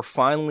sounds like we're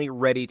finally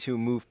ready to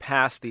move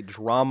past the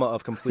drama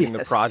of completing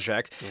the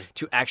project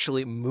to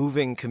actually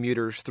moving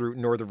commuters through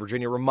Northern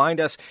Virginia.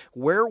 Remind us,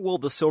 where will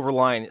the Silver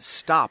Line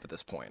stop at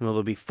this point? Well,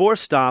 there'll be 4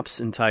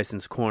 stops in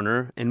Tysons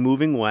Corner, and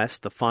moving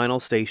west, the final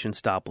station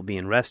stop will be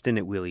in Reston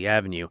at Wheelie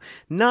Avenue.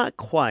 Not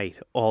quite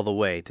all the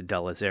way to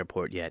Dulles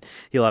Airport yet.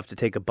 You'll have to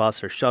take a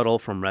bus or shuttle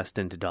from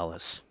Reston to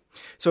Dulles.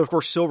 So, of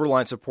course, Silver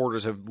Line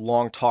supporters have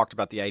long talked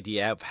about the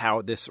idea of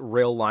how this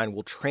rail line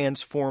will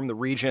transform the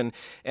region,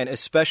 and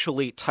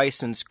especially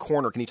Tysons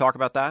Corner. Can you talk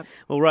about that?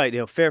 Well, right.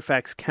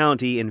 Fairfax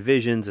County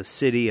envisions a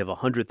city of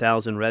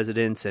 100,000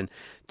 residents and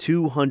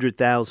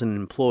 200,000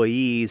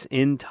 employees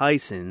in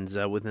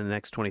Tysons within the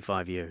next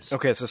 25 years.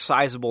 Okay, it's a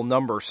sizable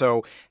number.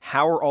 So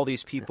how are all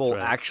these people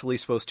actually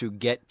supposed to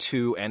get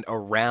to and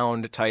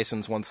around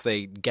Tysons once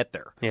they get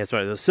there? Yeah, that's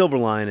right. The Silver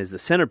Line is the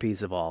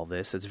centerpiece of all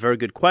this. It's a very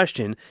good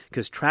question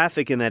because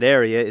traffic in that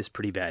area is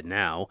pretty bad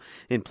now,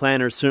 and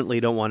planners certainly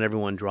don't want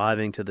everyone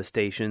driving to the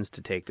stations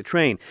to take the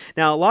train.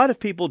 Now, a lot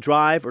of people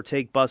drive or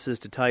take buses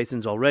to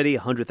Tysons already.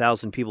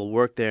 100,000 people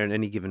work there on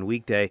any given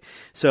weekday.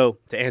 So,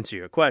 to answer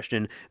your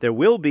question, there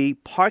will be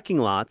parking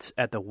lots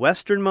at the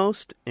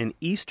westernmost and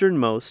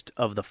easternmost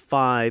of the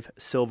 5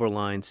 Silver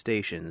Line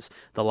stations.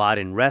 The lot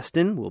in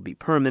Reston will be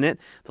permanent.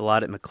 The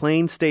lot at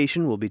McLean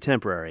Station will be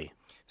temporary.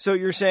 So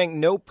you're saying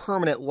no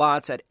permanent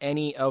lots at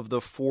any of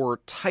the 4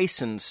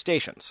 Tysons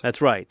stations?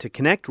 That's right. To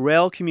connect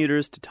rail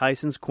commuters to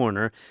Tysons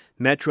Corner,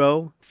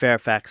 Metro,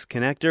 Fairfax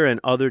Connector, and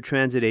other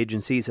transit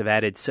agencies have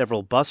added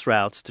several bus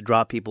routes to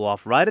drop people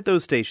off right at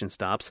those station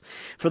stops.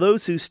 For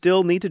those who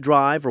still need to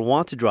drive or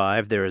want to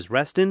drive, there is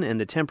Reston and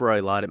the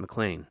temporary lot at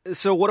McLean.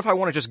 So what if I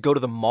want to just go to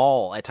the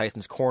mall at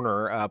Tysons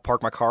Corner,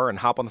 park my car, and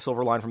hop on the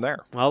Silver Line from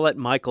there? I'll let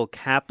Michael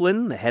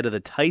Kaplan, the head of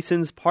the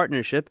Tysons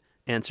Partnership,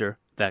 answer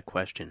that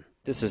question.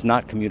 This is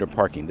not commuter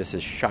parking. This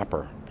is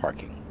shopper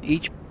parking.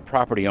 Each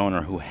property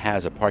owner who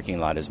has a parking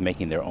lot is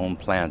making their own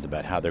plans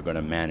about how they're going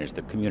to manage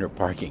the commuter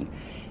parking.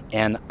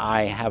 And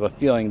I have a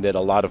feeling that a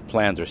lot of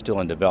plans are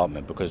still in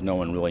development because no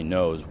one really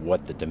knows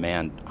what the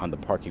demand on the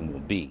parking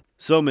will be.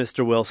 So,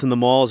 Mr. Wilson, the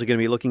malls are going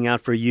to be looking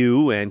out for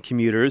you and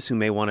commuters who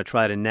may want to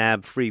try to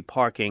nab free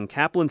parking.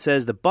 Kaplan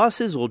says the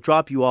buses will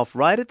drop you off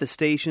right at the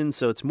station,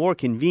 so it's more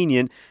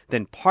convenient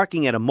than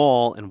parking at a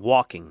mall and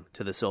walking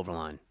to the Silver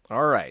Line.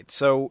 All right,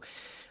 so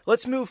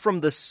let's move from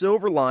the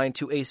Silver Line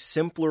to a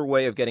simpler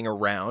way of getting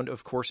around.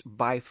 Of course,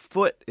 by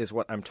foot is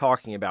what I'm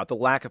talking about. The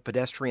lack of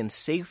pedestrian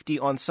safety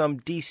on some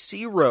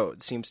D.C.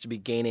 roads seems to be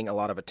gaining a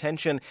lot of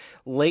attention.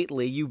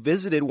 Lately, you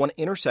visited one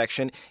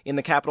intersection in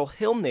the Capitol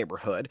Hill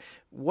neighborhood.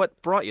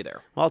 What brought you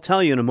there? I'll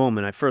tell you in a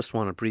moment. I first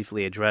want to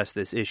briefly address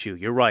this issue.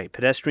 You're right.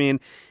 Pedestrian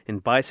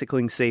and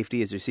bicycling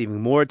safety is receiving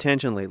more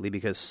attention lately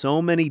because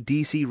so many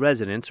D.C.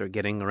 residents are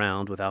getting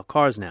around without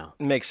cars now.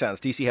 Makes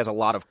sense. D.C. has a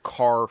lot of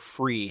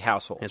car-free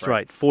households. That's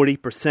right.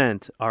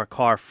 40% are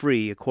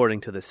car-free, according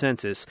to the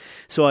census.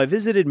 So I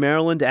visited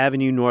Maryland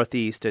Avenue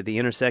Northeast at the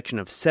intersection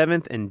of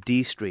 7th and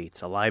D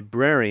Streets. A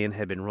librarian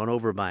had been run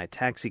over by a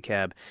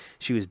taxicab.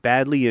 She was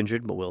badly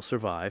injured, but will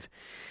survive.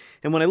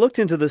 And when I looked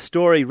into the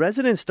story,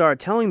 residents started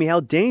telling me how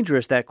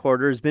dangerous that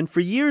corridor has been for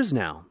years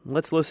now.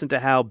 Let's listen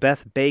to how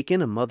Beth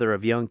Bacon, a mother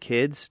of young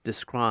kids,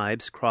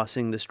 describes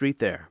crossing the street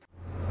there.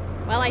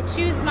 Well, I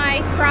choose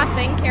my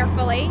crossing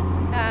carefully,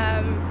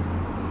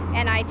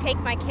 and I take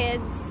my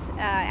kids,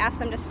 ask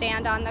them to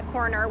stand on the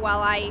corner while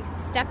I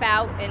step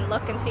out and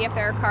look and see if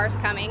there are cars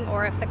coming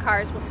or if the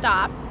cars will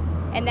stop.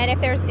 And then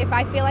if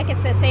I feel like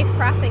it's a safe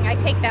crossing, I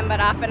take them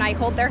off and I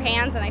hold their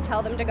hands and I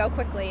tell them to go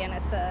quickly, and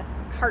it's a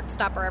heart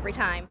stopper every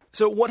time.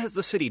 So what has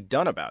the city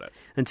done about it?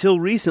 Until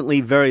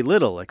recently, very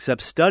little,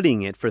 except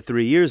studying it for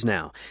 3 years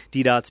now.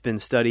 DDOT's been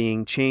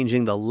studying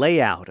changing the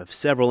layout of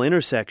several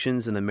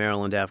intersections in the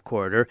Maryland Ave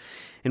corridor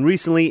and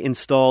recently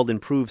installed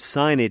improved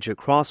signage at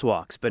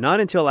crosswalks. But not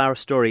until our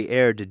story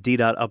aired did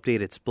DDOT update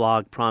its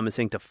blog,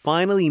 promising to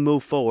finally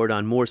move forward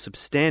on more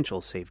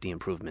substantial safety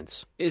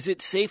improvements. Is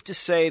it safe to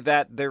say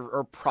that there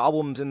are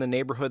problems in the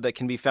neighborhood that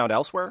can be found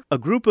elsewhere? A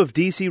group of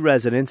D.C.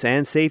 residents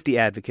and safety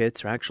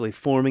advocates are actually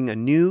forming a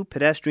new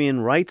pedestrian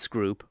rights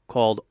group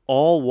called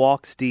All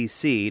Walks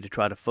D.C. to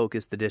try to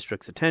focus the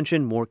district's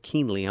attention more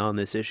keenly on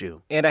this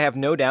issue. And I have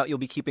no doubt you'll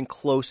be keeping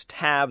close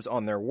tabs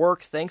on their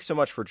work. Thanks so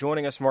much for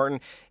joining us, Martin,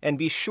 and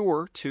be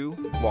sure to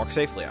walk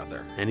safely out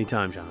there.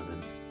 Anytime,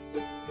 Jonathan.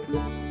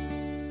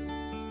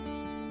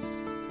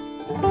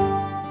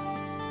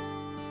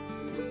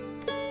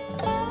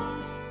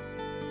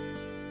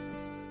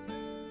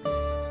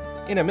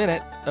 In a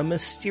minute, a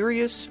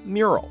mysterious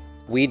mural.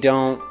 We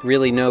don't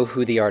really know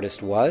who the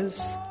artist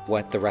was,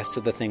 what the rest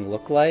of the thing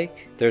looked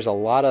like. There's a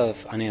lot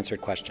of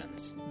unanswered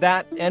questions.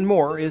 That and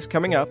more is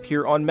coming up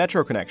here on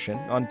Metro Connection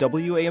on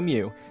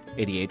WAMU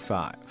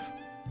 88.5.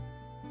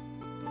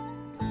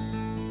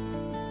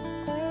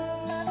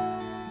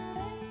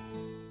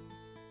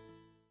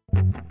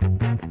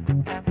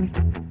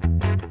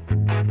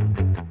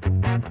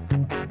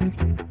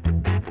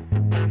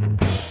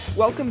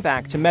 Welcome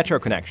back to Metro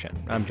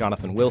Connection. I'm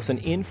Jonathan Wilson,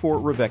 in for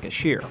Rebecca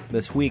Shear.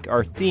 This week,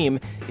 our theme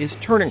is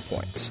turning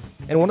points.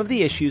 And one of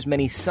the issues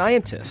many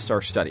scientists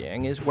are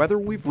studying is whether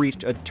we've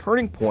reached a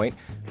turning point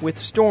with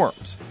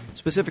storms,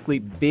 specifically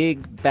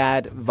big,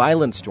 bad,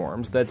 violent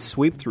storms that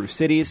sweep through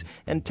cities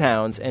and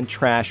towns and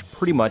trash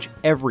pretty much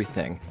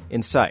everything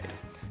in sight.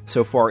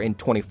 So far in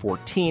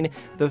 2014,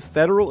 the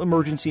Federal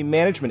Emergency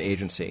Management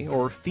Agency,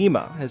 or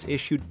FEMA, has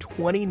issued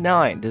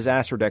 29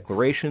 disaster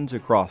declarations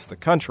across the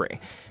country.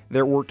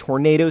 There were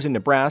tornadoes in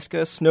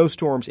Nebraska,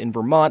 snowstorms in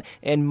Vermont,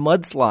 and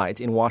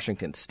mudslides in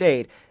Washington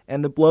state,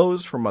 and the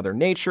blows from Mother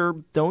Nature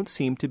don't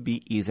seem to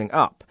be easing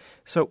up.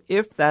 So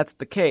if that's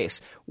the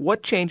case,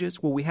 what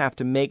changes will we have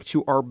to make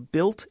to our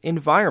built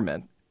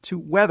environment to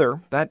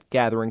weather that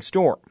gathering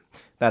storm?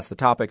 That's the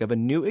topic of a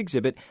new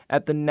exhibit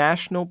at the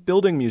National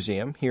Building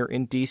Museum here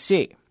in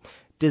D.C.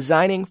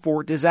 Designing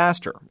for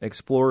Disaster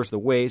explores the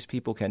ways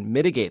people can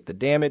mitigate the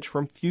damage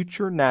from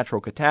future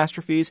natural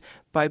catastrophes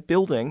by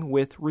building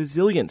with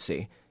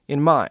resiliency in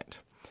mind.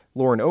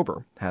 Lauren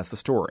Ober has the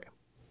story.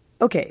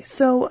 Okay,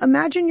 so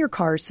imagine your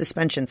car's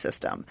suspension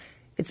system.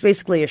 It's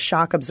basically a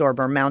shock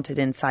absorber mounted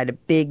inside a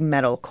big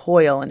metal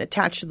coil and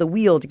attached to the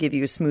wheel to give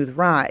you a smooth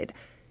ride.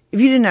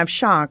 If you didn't have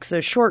shocks,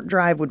 a short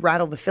drive would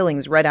rattle the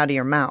fillings right out of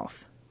your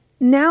mouth.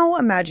 Now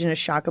imagine a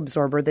shock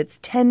absorber that's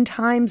 10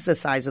 times the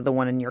size of the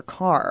one in your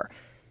car.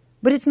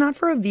 But it's not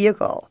for a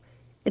vehicle.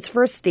 It's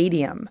for a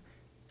stadium.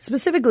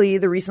 Specifically,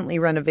 the recently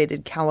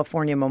renovated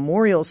California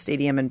Memorial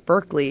Stadium in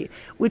Berkeley,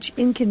 which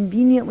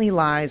inconveniently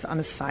lies on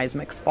a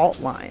seismic fault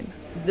line.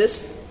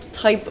 This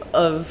type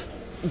of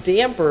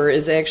damper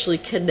is actually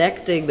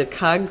connecting the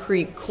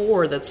concrete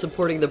core that's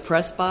supporting the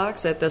press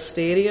box at the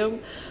stadium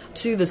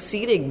to the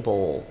seating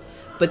bowl.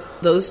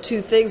 But those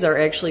two things are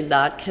actually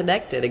not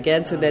connected,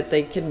 again, so that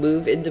they can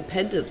move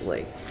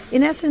independently.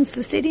 In essence,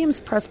 the stadium's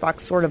press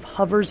box sort of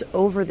hovers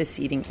over the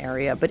seating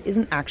area but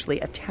isn't actually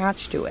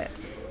attached to it.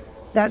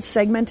 That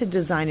segmented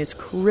design is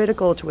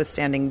critical to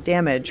withstanding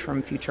damage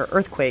from future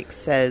earthquakes,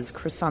 says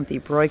Chrysanthi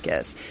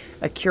Broikis,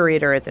 a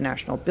curator at the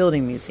National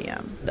Building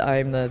Museum.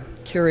 I'm the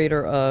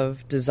curator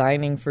of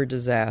Designing for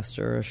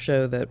Disaster, a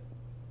show that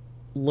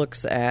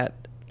looks at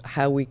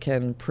how we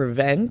can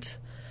prevent,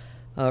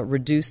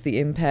 reduce the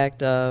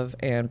impact of,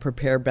 and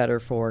prepare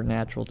better for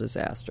natural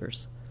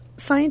disasters.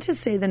 Scientists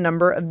say the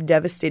number of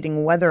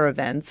devastating weather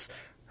events,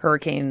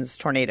 hurricanes,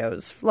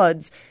 tornadoes,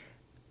 floods,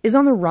 is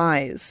on the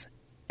rise.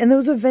 And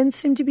those events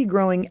seem to be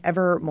growing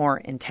ever more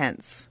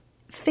intense.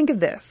 Think of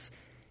this.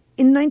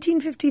 In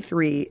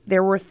 1953,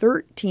 there were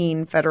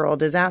 13 federal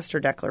disaster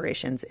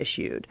declarations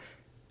issued.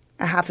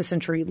 A half a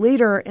century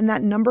later, and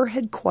that number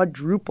had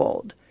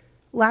quadrupled.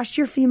 Last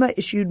year, FEMA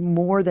issued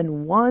more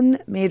than one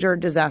major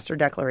disaster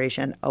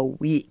declaration a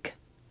week.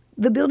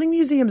 The Building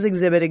Museum's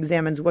exhibit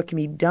examines what can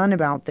be done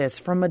about this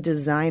from a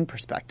design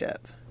perspective.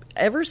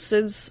 Ever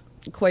since,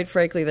 quite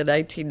frankly, the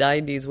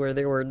 1990s, where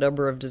there were a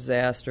number of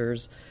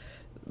disasters,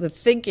 the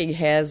thinking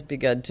has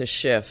begun to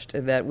shift,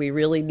 and that we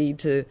really need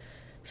to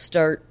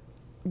start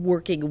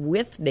working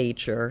with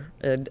nature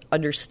and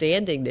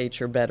understanding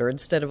nature better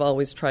instead of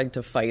always trying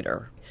to fight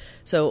her.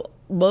 So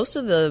most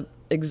of the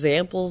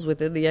examples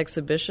within the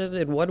exhibition,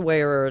 in one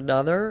way or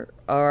another,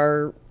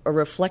 are a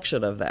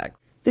reflection of that.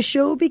 The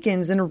show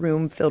begins in a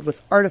room filled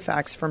with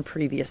artifacts from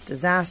previous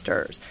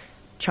disasters.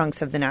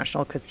 Chunks of the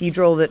National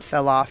Cathedral that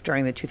fell off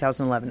during the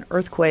 2011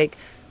 earthquake,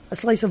 a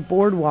slice of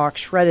boardwalk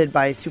shredded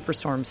by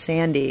Superstorm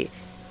Sandy,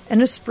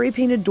 and a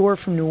spray-painted door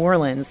from New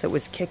Orleans that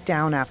was kicked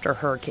down after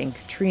Hurricane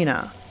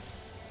Katrina.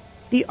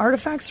 The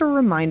artifacts are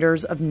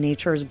reminders of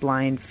nature's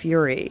blind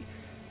fury.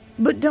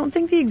 But don't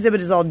think the exhibit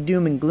is all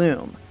doom and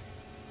gloom.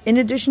 In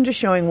addition to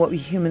showing what we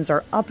humans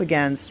are up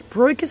against,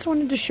 Broikis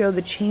wanted to show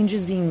the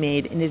changes being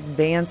made in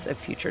advance of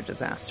future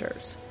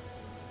disasters.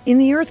 In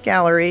the Earth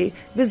Gallery,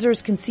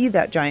 visitors can see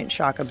that giant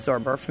shock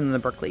absorber from the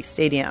Berkeley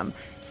Stadium.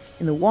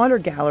 In the Water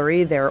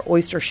Gallery, there are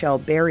oyster shell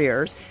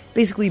barriers,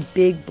 basically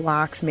big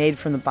blocks made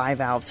from the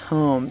bivalves'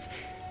 homes,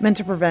 meant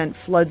to prevent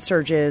flood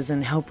surges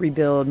and help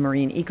rebuild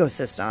marine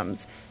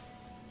ecosystems.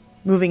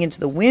 Moving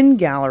into the Wind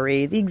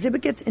Gallery, the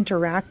exhibit gets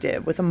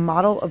interactive with a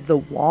model of the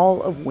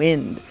Wall of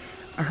Wind,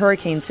 a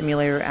hurricane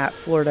simulator at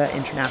Florida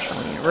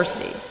International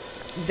University.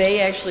 They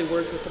actually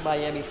worked with the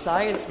Miami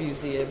Science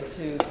Museum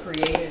to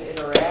create an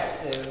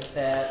interactive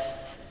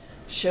that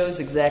shows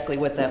exactly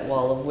what that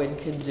wall of wind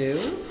can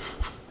do.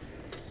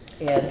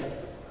 And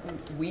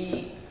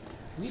we've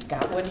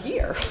got one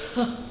here.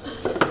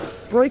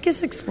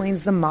 Broikis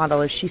explains the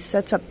model as she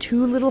sets up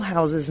two little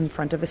houses in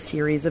front of a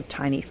series of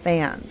tiny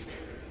fans.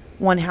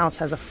 One house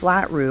has a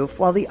flat roof,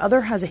 while the other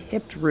has a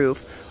hipped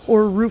roof,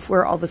 or a roof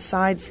where all the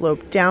sides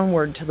slope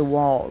downward to the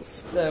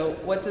walls. So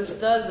what this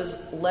does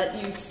is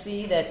let you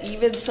see that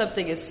even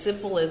something as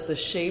simple as the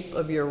shape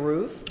of your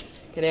roof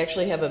can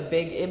actually have a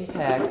big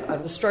impact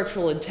on the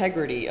structural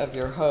integrity of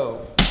your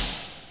home.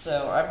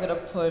 So I'm going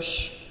to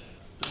push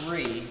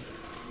 3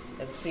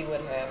 and see what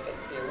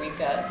happens here. We've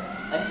got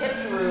a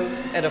hipped roof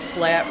and a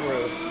flat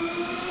roof.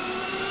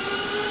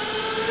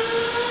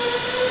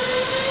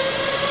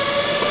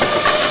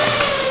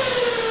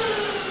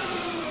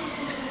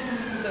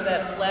 So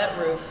that flat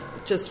roof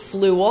just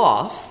flew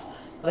off.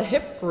 The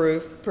hipped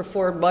roof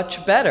performed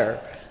much better.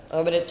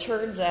 But it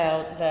turns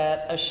out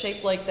that a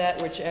shape like that,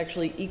 which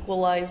actually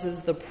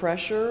equalizes the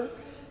pressure,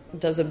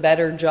 does a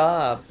better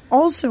job.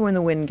 Also in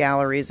the Wind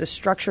Gallery is a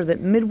structure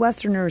that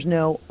Midwesterners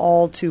know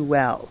all too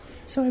well.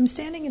 So I'm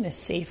standing in a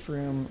safe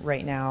room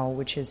right now,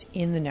 which is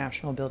in the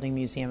National Building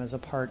Museum as a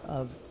part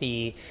of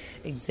the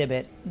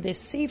exhibit. This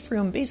safe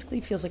room basically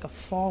feels like a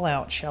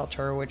fallout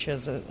shelter, which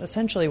is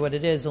essentially what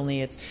it is,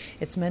 only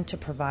it's meant to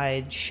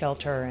provide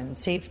shelter and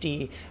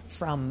safety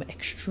from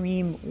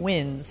extreme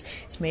winds.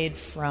 It's made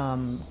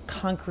from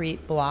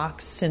concrete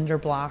blocks, cinder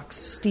blocks,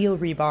 steel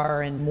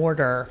rebar, and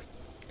mortar.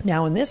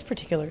 Now, in this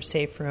particular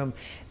safe room,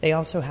 they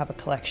also have a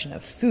collection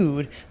of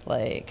food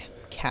like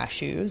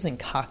cashews and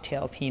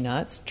cocktail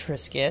peanuts,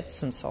 Triscuits,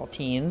 some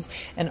saltines,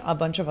 and a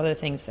bunch of other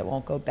things that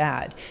won't go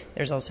bad.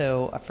 There's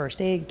also a first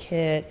aid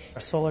kit,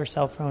 a solar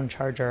cell phone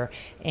charger,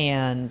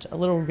 and a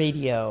little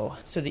radio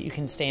so that you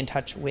can stay in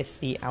touch with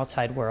the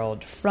outside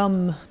world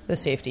from the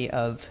safety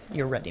of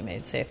your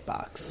ready-made safe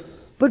box.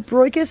 But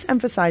Broikis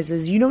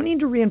emphasizes you don't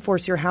need to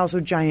reinforce your house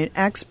with giant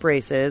X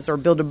braces or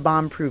build a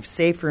bomb-proof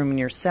safe room in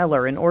your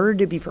cellar in order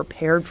to be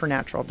prepared for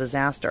natural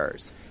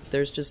disasters.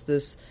 There's just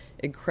this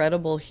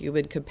incredible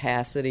human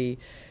capacity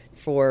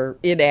for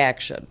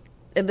inaction.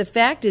 And the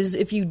fact is,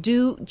 if you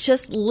do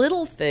just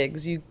little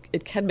things,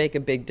 it can make a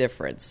big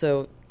difference.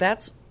 So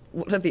that's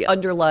one of the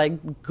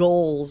underlying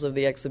goals of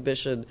the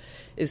exhibition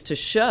is to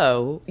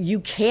show you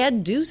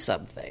can do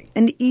something.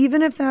 And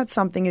even if that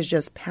something is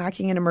just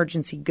packing an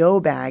emergency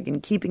go bag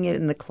and keeping it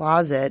in the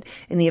closet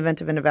in the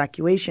event of an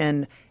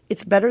evacuation,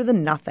 it's better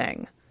than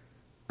nothing.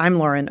 I'm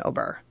Lauren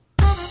Ober.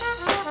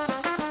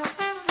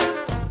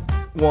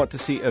 Want to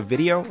see a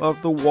video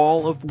of the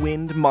Wall of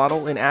Wind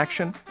model in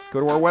action? Go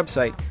to our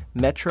website,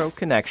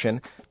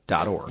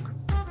 metroconnection.org.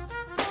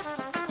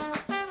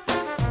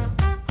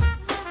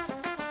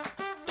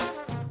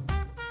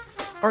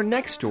 Our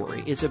next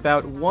story is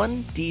about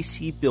one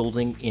D.C.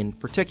 building in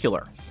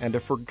particular, and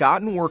a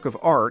forgotten work of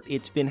art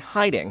it's been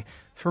hiding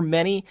for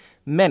many,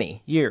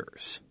 many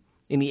years.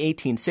 In the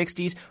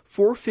 1860s,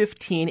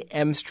 415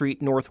 M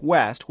Street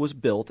Northwest was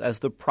built as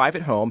the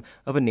private home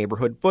of a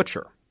neighborhood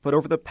butcher. But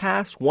over the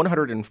past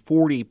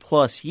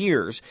 140-plus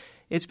years,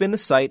 it's been the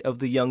site of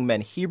the Young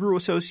Men Hebrew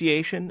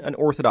Association, an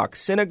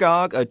Orthodox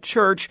synagogue, a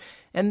church,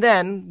 and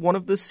then one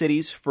of the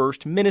city's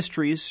first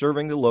ministries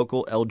serving the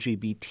local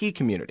LGBT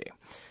community.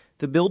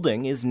 The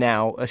building is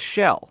now a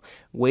shell,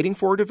 waiting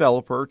for a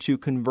developer to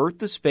convert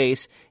the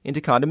space into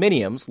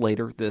condominiums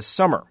later this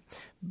summer.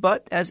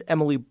 But as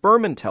Emily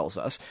Berman tells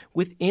us,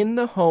 within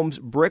the home's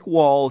brick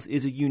walls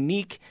is a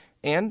unique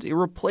and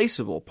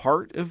irreplaceable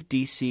part of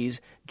D.C.'s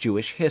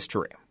Jewish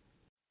history.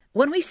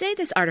 When we say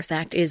this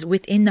artifact is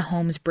within the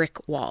home's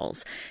brick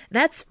walls,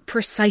 that's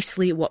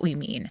precisely what we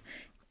mean.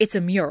 It's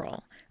a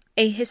mural.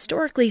 A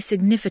historically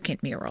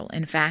significant mural,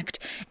 in fact,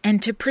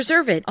 and to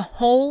preserve it, a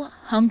whole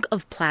hunk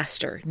of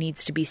plaster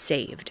needs to be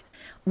saved.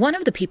 One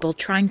of the people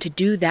trying to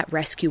do that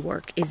rescue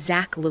work is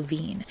Zach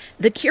Levine,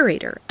 the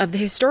curator of the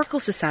Historical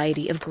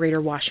Society of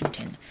Greater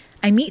Washington.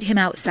 I meet him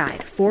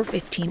outside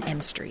 415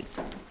 M Street.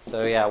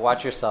 So yeah,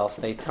 watch yourself.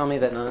 They tell me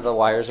that none of the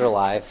wires are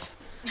live.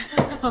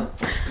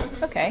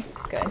 Okay,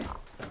 good.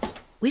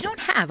 We don't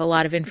have a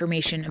lot of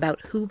information about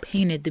who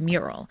painted the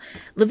mural.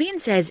 Levine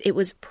says it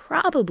was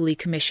probably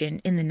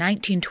commissioned in the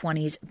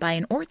 1920s by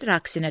an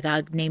Orthodox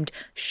synagogue named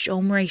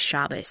Shomrei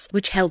Shabbos,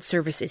 which held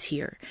services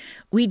here.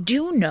 We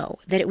do know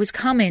that it was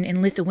common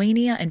in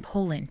Lithuania and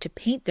Poland to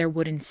paint their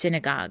wooden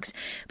synagogues,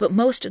 but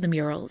most of the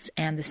murals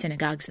and the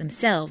synagogues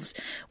themselves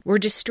were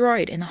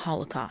destroyed in the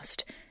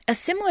Holocaust. A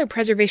similar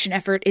preservation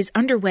effort is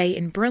underway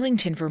in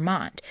Burlington,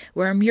 Vermont,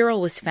 where a mural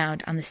was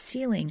found on the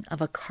ceiling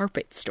of a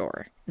carpet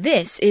store.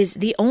 This is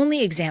the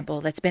only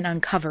example that's been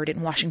uncovered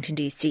in Washington,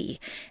 D.C.,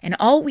 and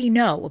all we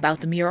know about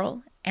the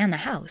mural, and the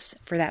house,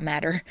 for that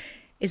matter,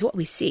 is what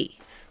we see.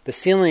 The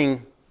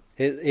ceiling,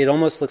 it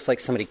almost looks like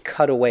somebody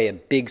cut away a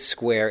big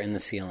square in the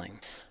ceiling.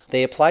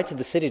 They applied to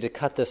the city to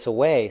cut this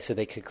away so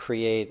they could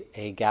create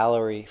a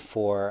gallery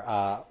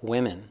for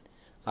women.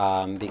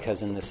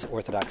 Because in this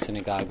Orthodox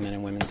synagogue, men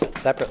and women sat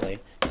separately.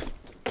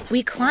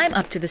 We climb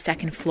up to the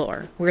second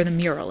floor, where the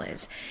mural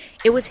is.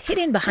 It was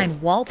hidden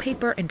behind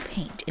wallpaper and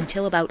paint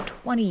until about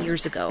 20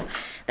 years ago.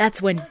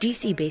 That's when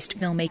D.C.-based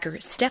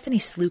filmmaker Stephanie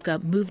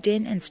Sluka moved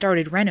in and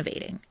started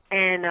renovating.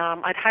 And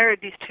I'd hired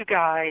these two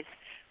guys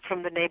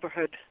from the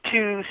neighborhood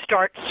to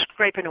start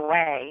scraping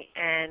away,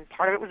 and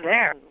part of it was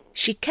there.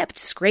 She kept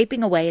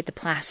scraping away at the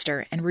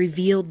plaster and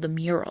revealed the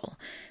mural.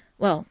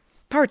 Well,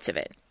 parts of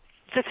it.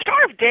 The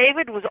Star of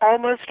David was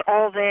almost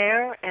all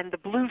there, and the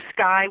blue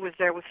sky was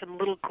there with some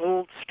little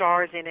gold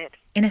stars in it.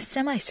 In a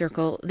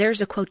semicircle, there's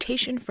a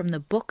quotation from the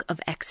Book of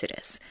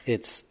Exodus.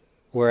 It's,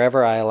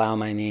 "Wherever I allow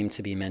my name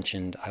to be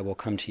mentioned, I will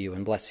come to you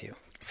and bless you."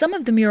 Some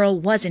of the mural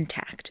was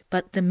intact,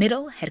 but the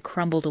middle had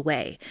crumbled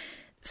away.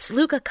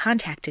 Sluka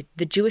contacted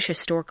the Jewish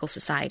Historical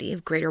Society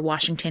of Greater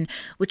Washington,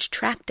 which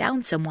tracked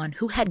down someone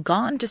who had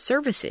gone to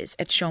services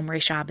at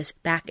Shomrei Shabbos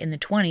back in the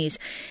 20s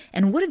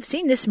and would have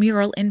seen this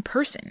mural in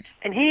person.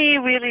 And he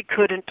really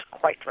couldn't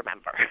quite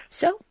remember.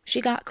 So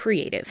she got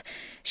creative.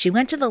 She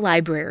went to the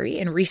library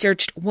and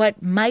researched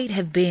what might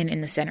have been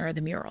in the center of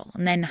the mural,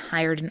 and then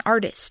hired an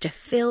artist to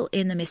fill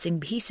in the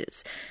missing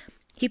pieces.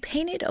 He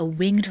painted a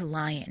winged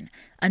lion,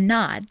 a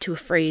nod to a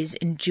phrase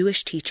in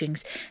Jewish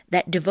teachings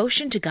that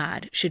devotion to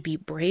God should be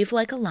brave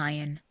like a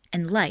lion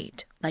and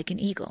light like an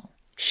eagle.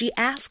 She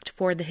asked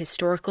for the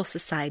Historical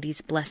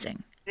Society's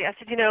blessing. I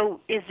said,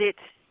 is it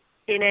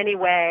in any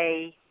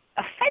way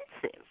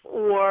offensive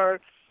or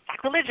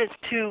sacrilegious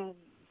to,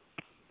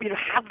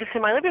 have this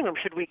in my living room?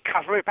 Should we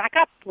cover it back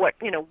up? What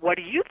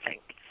do you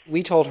think?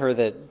 We told her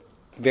that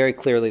very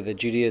clearly that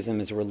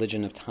Judaism is a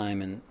religion of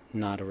time and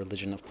not a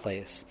religion of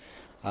place.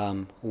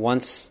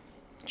 Once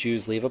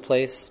Jews leave a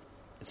place,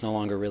 it's no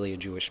longer really a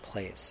Jewish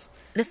place.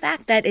 The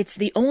fact that it's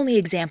the only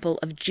example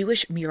of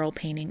Jewish mural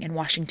painting in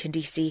Washington,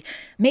 D.C.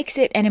 makes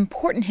it an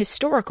important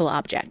historical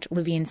object,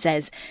 Levine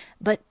says,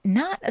 but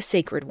not a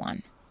sacred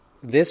one.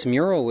 This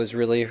mural was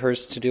really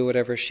hers to do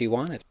whatever she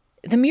wanted.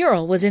 The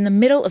mural was in the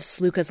middle of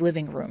Sluka's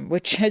living room,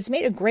 which has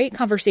made a great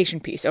conversation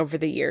piece over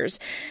the years,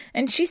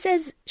 and she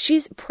says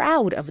she's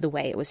proud of the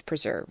way it was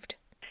preserved.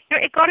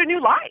 It got a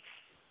new life.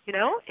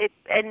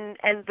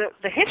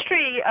 The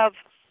history of,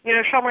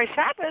 Shomrei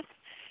Shabbos,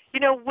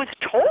 was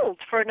told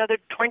for another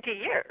 20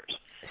 years.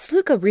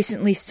 Sluka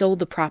recently sold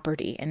the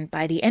property, and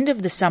by the end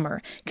of the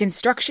summer,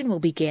 construction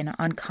will begin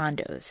on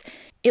condos.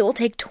 It will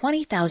take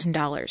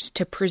 $20,000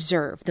 to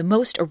preserve the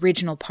most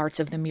original parts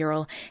of the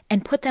mural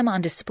and put them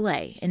on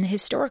display in the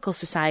Historical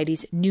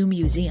Society's new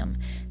museum,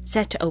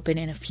 set to open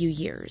in a few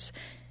years.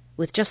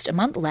 With just a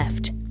month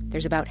left,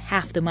 there's about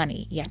half the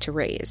money yet to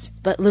raise.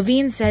 But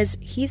Levine says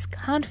he's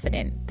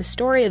confident the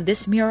story of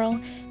this mural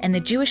and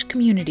the Jewish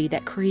community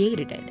that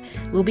created it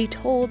will be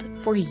told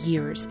for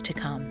years to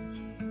come.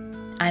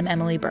 I'm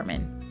Emily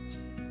Berman.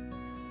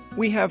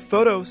 We have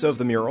photos of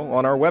the mural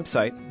on our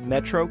website,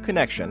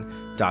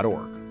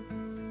 metroconnection.org.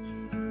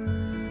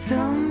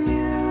 The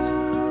mural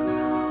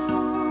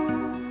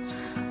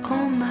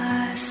on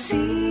my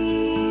ceiling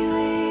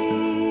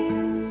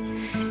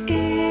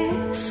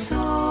is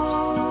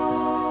soft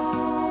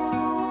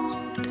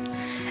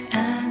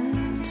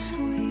and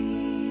sweet.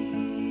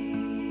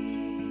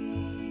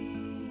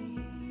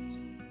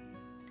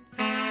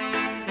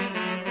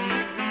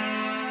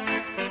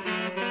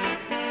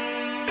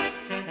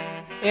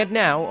 And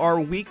now,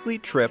 our weekly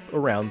trip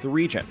around the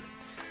region.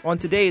 On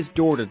today's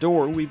Door to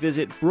Door, we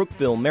visit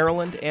Brookville,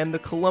 Maryland, and the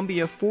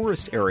Columbia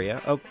Forest area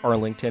of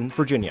Arlington,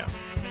 Virginia.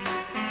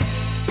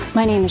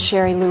 My name is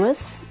Sherry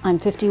Lewis. I'm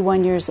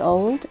 51 years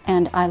old,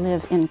 and I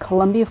live in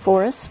Columbia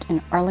Forest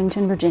in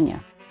Arlington,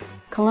 Virginia.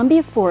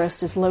 Columbia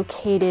Forest is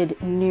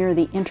located near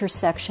the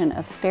intersection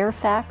of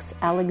Fairfax,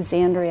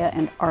 Alexandria,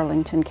 and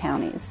Arlington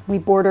counties. We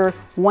border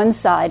one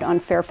side on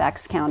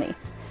Fairfax County,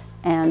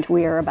 and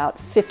we are about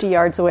 50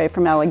 yards away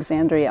from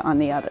Alexandria on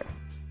the other.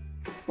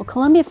 Well,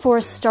 Columbia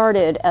Forest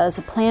started as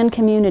a planned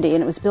community,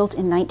 and it was built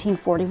in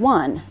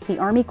 1941. The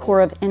Army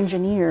Corps of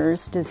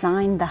Engineers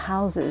designed the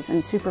houses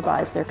and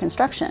supervised their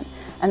construction,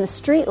 and the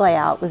street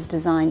layout was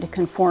designed to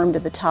conform to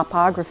the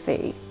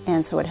topography,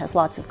 and so it has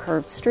lots of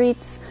curved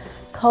streets,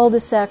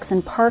 cul-de-sacs,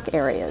 and park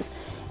areas.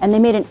 And they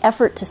made an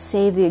effort to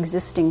save the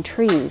existing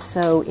trees,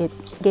 so it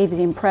gave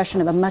the impression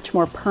of a much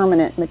more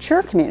permanent,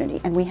 mature community,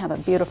 and we have a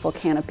beautiful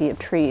canopy of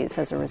trees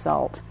as a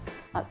result.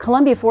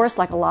 Columbia Forest,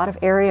 like a lot of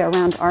area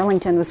around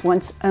Arlington, was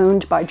once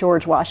owned by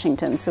George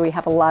Washington, so we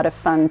have a lot of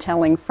fun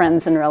telling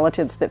friends and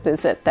relatives that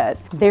visit that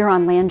they're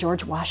on land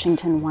George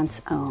Washington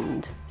once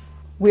owned.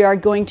 We are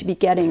going to be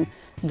getting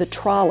the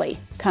trolley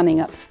coming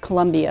up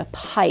Columbia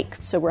Pike,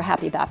 so we're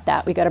happy about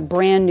that. We got a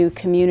brand new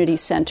community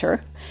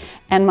center,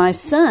 and my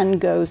son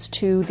goes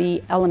to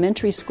the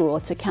elementary school.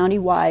 It's a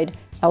county-wide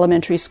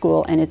elementary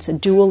school, and it's a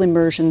dual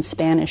immersion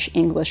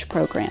Spanish-English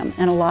program,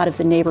 and a lot of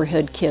the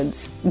neighborhood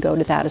kids go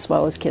to that as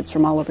well as kids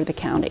from all over the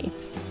county.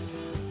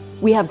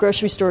 We have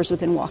grocery stores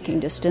within walking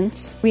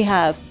distance. We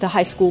have the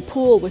high school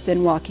pool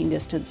within walking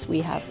distance.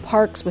 We have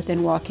parks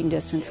within walking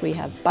distance. We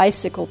have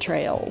bicycle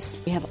trails.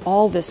 We have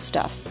all this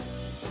stuff.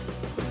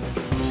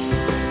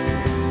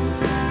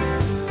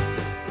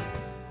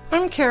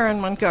 I'm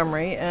Karen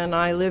Montgomery, and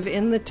I live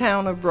in the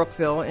town of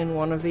Brookville in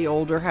one of the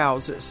older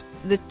houses.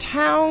 The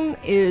town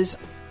is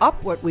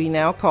up what we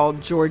now call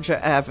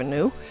Georgia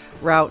Avenue,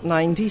 Route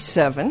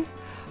 97,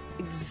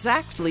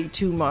 exactly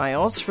 2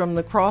 miles from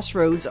the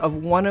crossroads of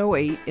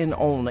 108 in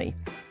Olney.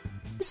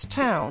 This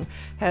town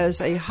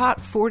has a hot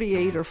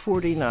 48 or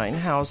 49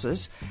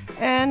 houses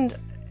and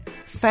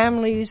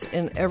families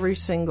in every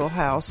single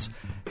house,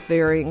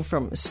 varying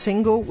from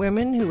single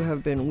women who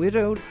have been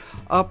widowed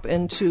up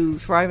into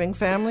thriving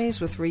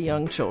families with 3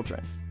 young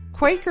children.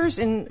 Quakers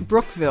in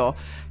Brookville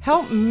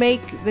help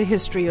make the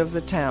history of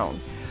the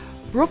town.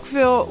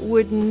 Brookville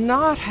would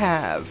not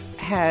have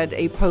had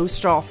a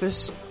post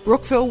office.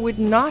 Brookville would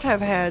not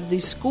have had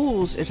the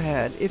schools it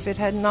had if it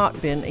had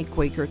not been a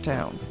Quaker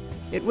town.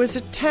 It was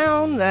a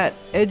town that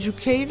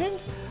educated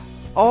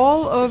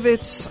all of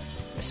its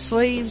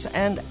slaves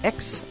and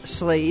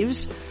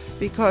ex-slaves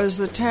because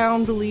the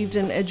town believed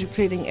in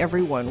educating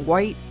everyone,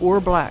 white or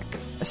black.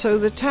 So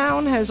the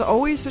town has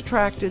always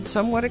attracted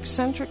somewhat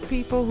eccentric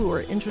people who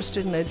are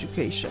interested in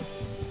education.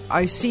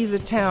 I see the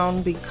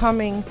town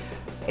becoming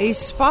a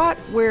spot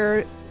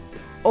where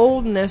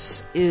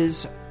oldness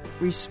is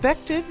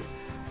respected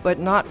but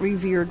not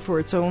revered for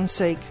its own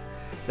sake,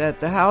 that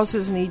the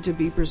houses need to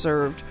be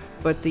preserved,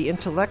 but the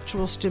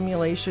intellectual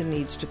stimulation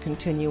needs to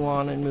continue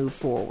on and move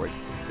forward.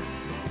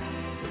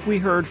 We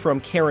heard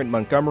from Karen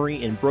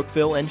Montgomery in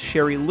Brookville and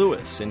Sherry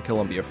Lewis in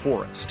Columbia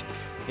Forest.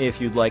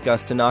 If you'd like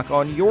us to knock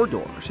on your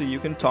door so you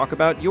can talk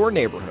about your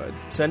neighborhood,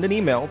 send an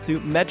email to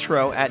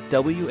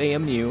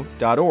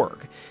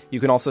metro@wamu.org. You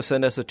can also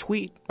send us a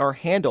tweet. Our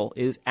handle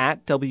is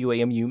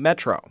 @WAMU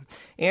Metro.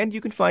 And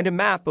you can find a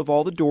map of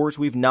all the doors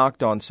we've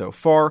knocked on so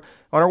far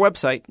on our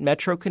website,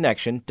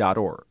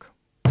 metroconnection.org.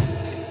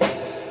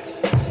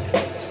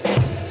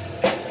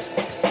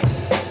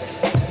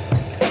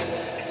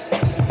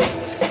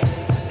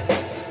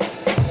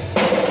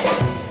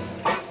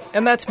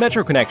 And that's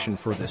Metro Connection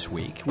for this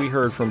week. We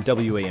heard from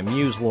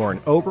WAMU's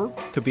Lauren Ober,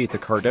 Kavitha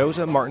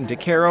Cardoza, Martin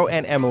DeCaro,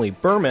 and Emily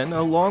Berman,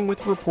 along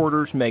with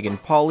reporters Megan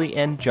Pauley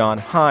and John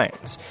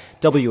Hines.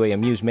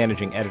 WAMU's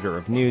managing editor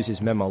of news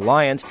is Memo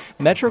Lyons.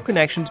 Metro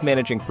Connection's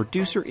managing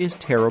producer is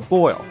Tara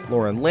Boyle.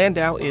 Lauren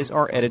Landau is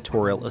our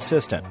editorial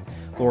assistant.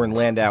 Lauren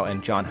Landau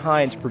and John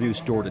Hines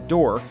produce Door to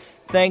Door.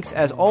 Thanks,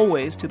 as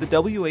always, to the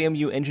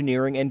WAMU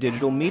engineering and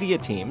digital media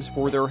teams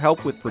for their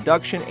help with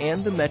production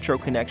and the Metro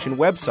Connection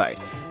website.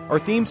 Our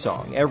theme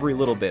song, Every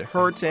Little Bit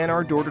Hurts, and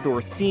our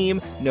door-to-door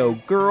theme, No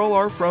Girl,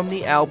 are from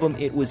the album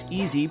It Was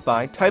Easy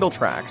by Title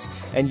Tracks,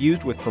 and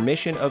used with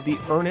permission of the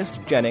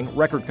Ernest Jennings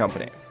Record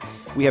Company.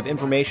 We have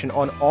information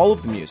on all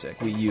of the music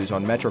we use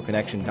on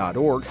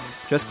metroconnection.org.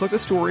 Just click a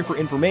story for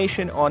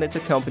information on its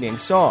accompanying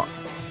song.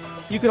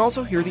 You can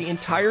also hear the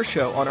entire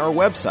show on our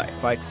website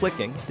by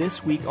clicking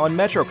This Week on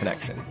Metro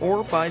Connection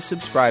or by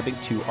subscribing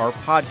to our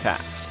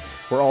podcast.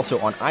 We're also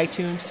on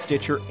iTunes,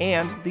 Stitcher,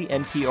 and the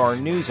NPR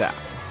News app.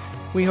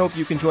 We hope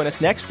you can join us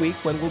next week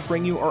when we'll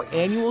bring you our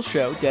annual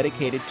show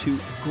dedicated to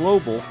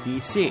Global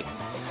DC.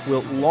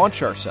 We'll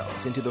launch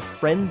ourselves into the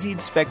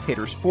frenzied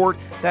spectator sport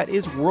that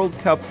is World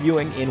Cup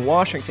viewing in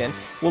Washington.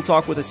 We'll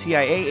talk with a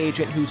CIA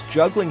agent who's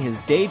juggling his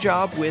day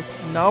job with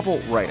novel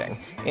writing.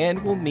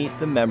 And we'll meet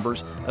the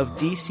members of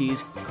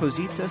DC's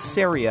Cosita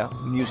Seria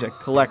Music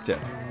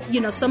Collective.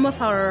 Some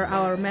of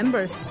our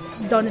members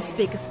don't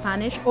speak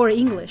Spanish or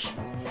English.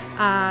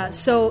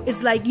 So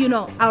it's like,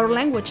 our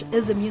language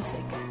is the music.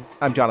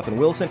 I'm Jonathan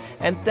Wilson,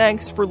 and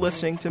thanks for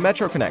listening to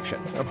Metro Connection,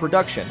 a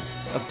production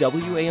of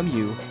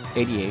WAMU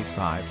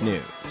 88.5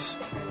 News.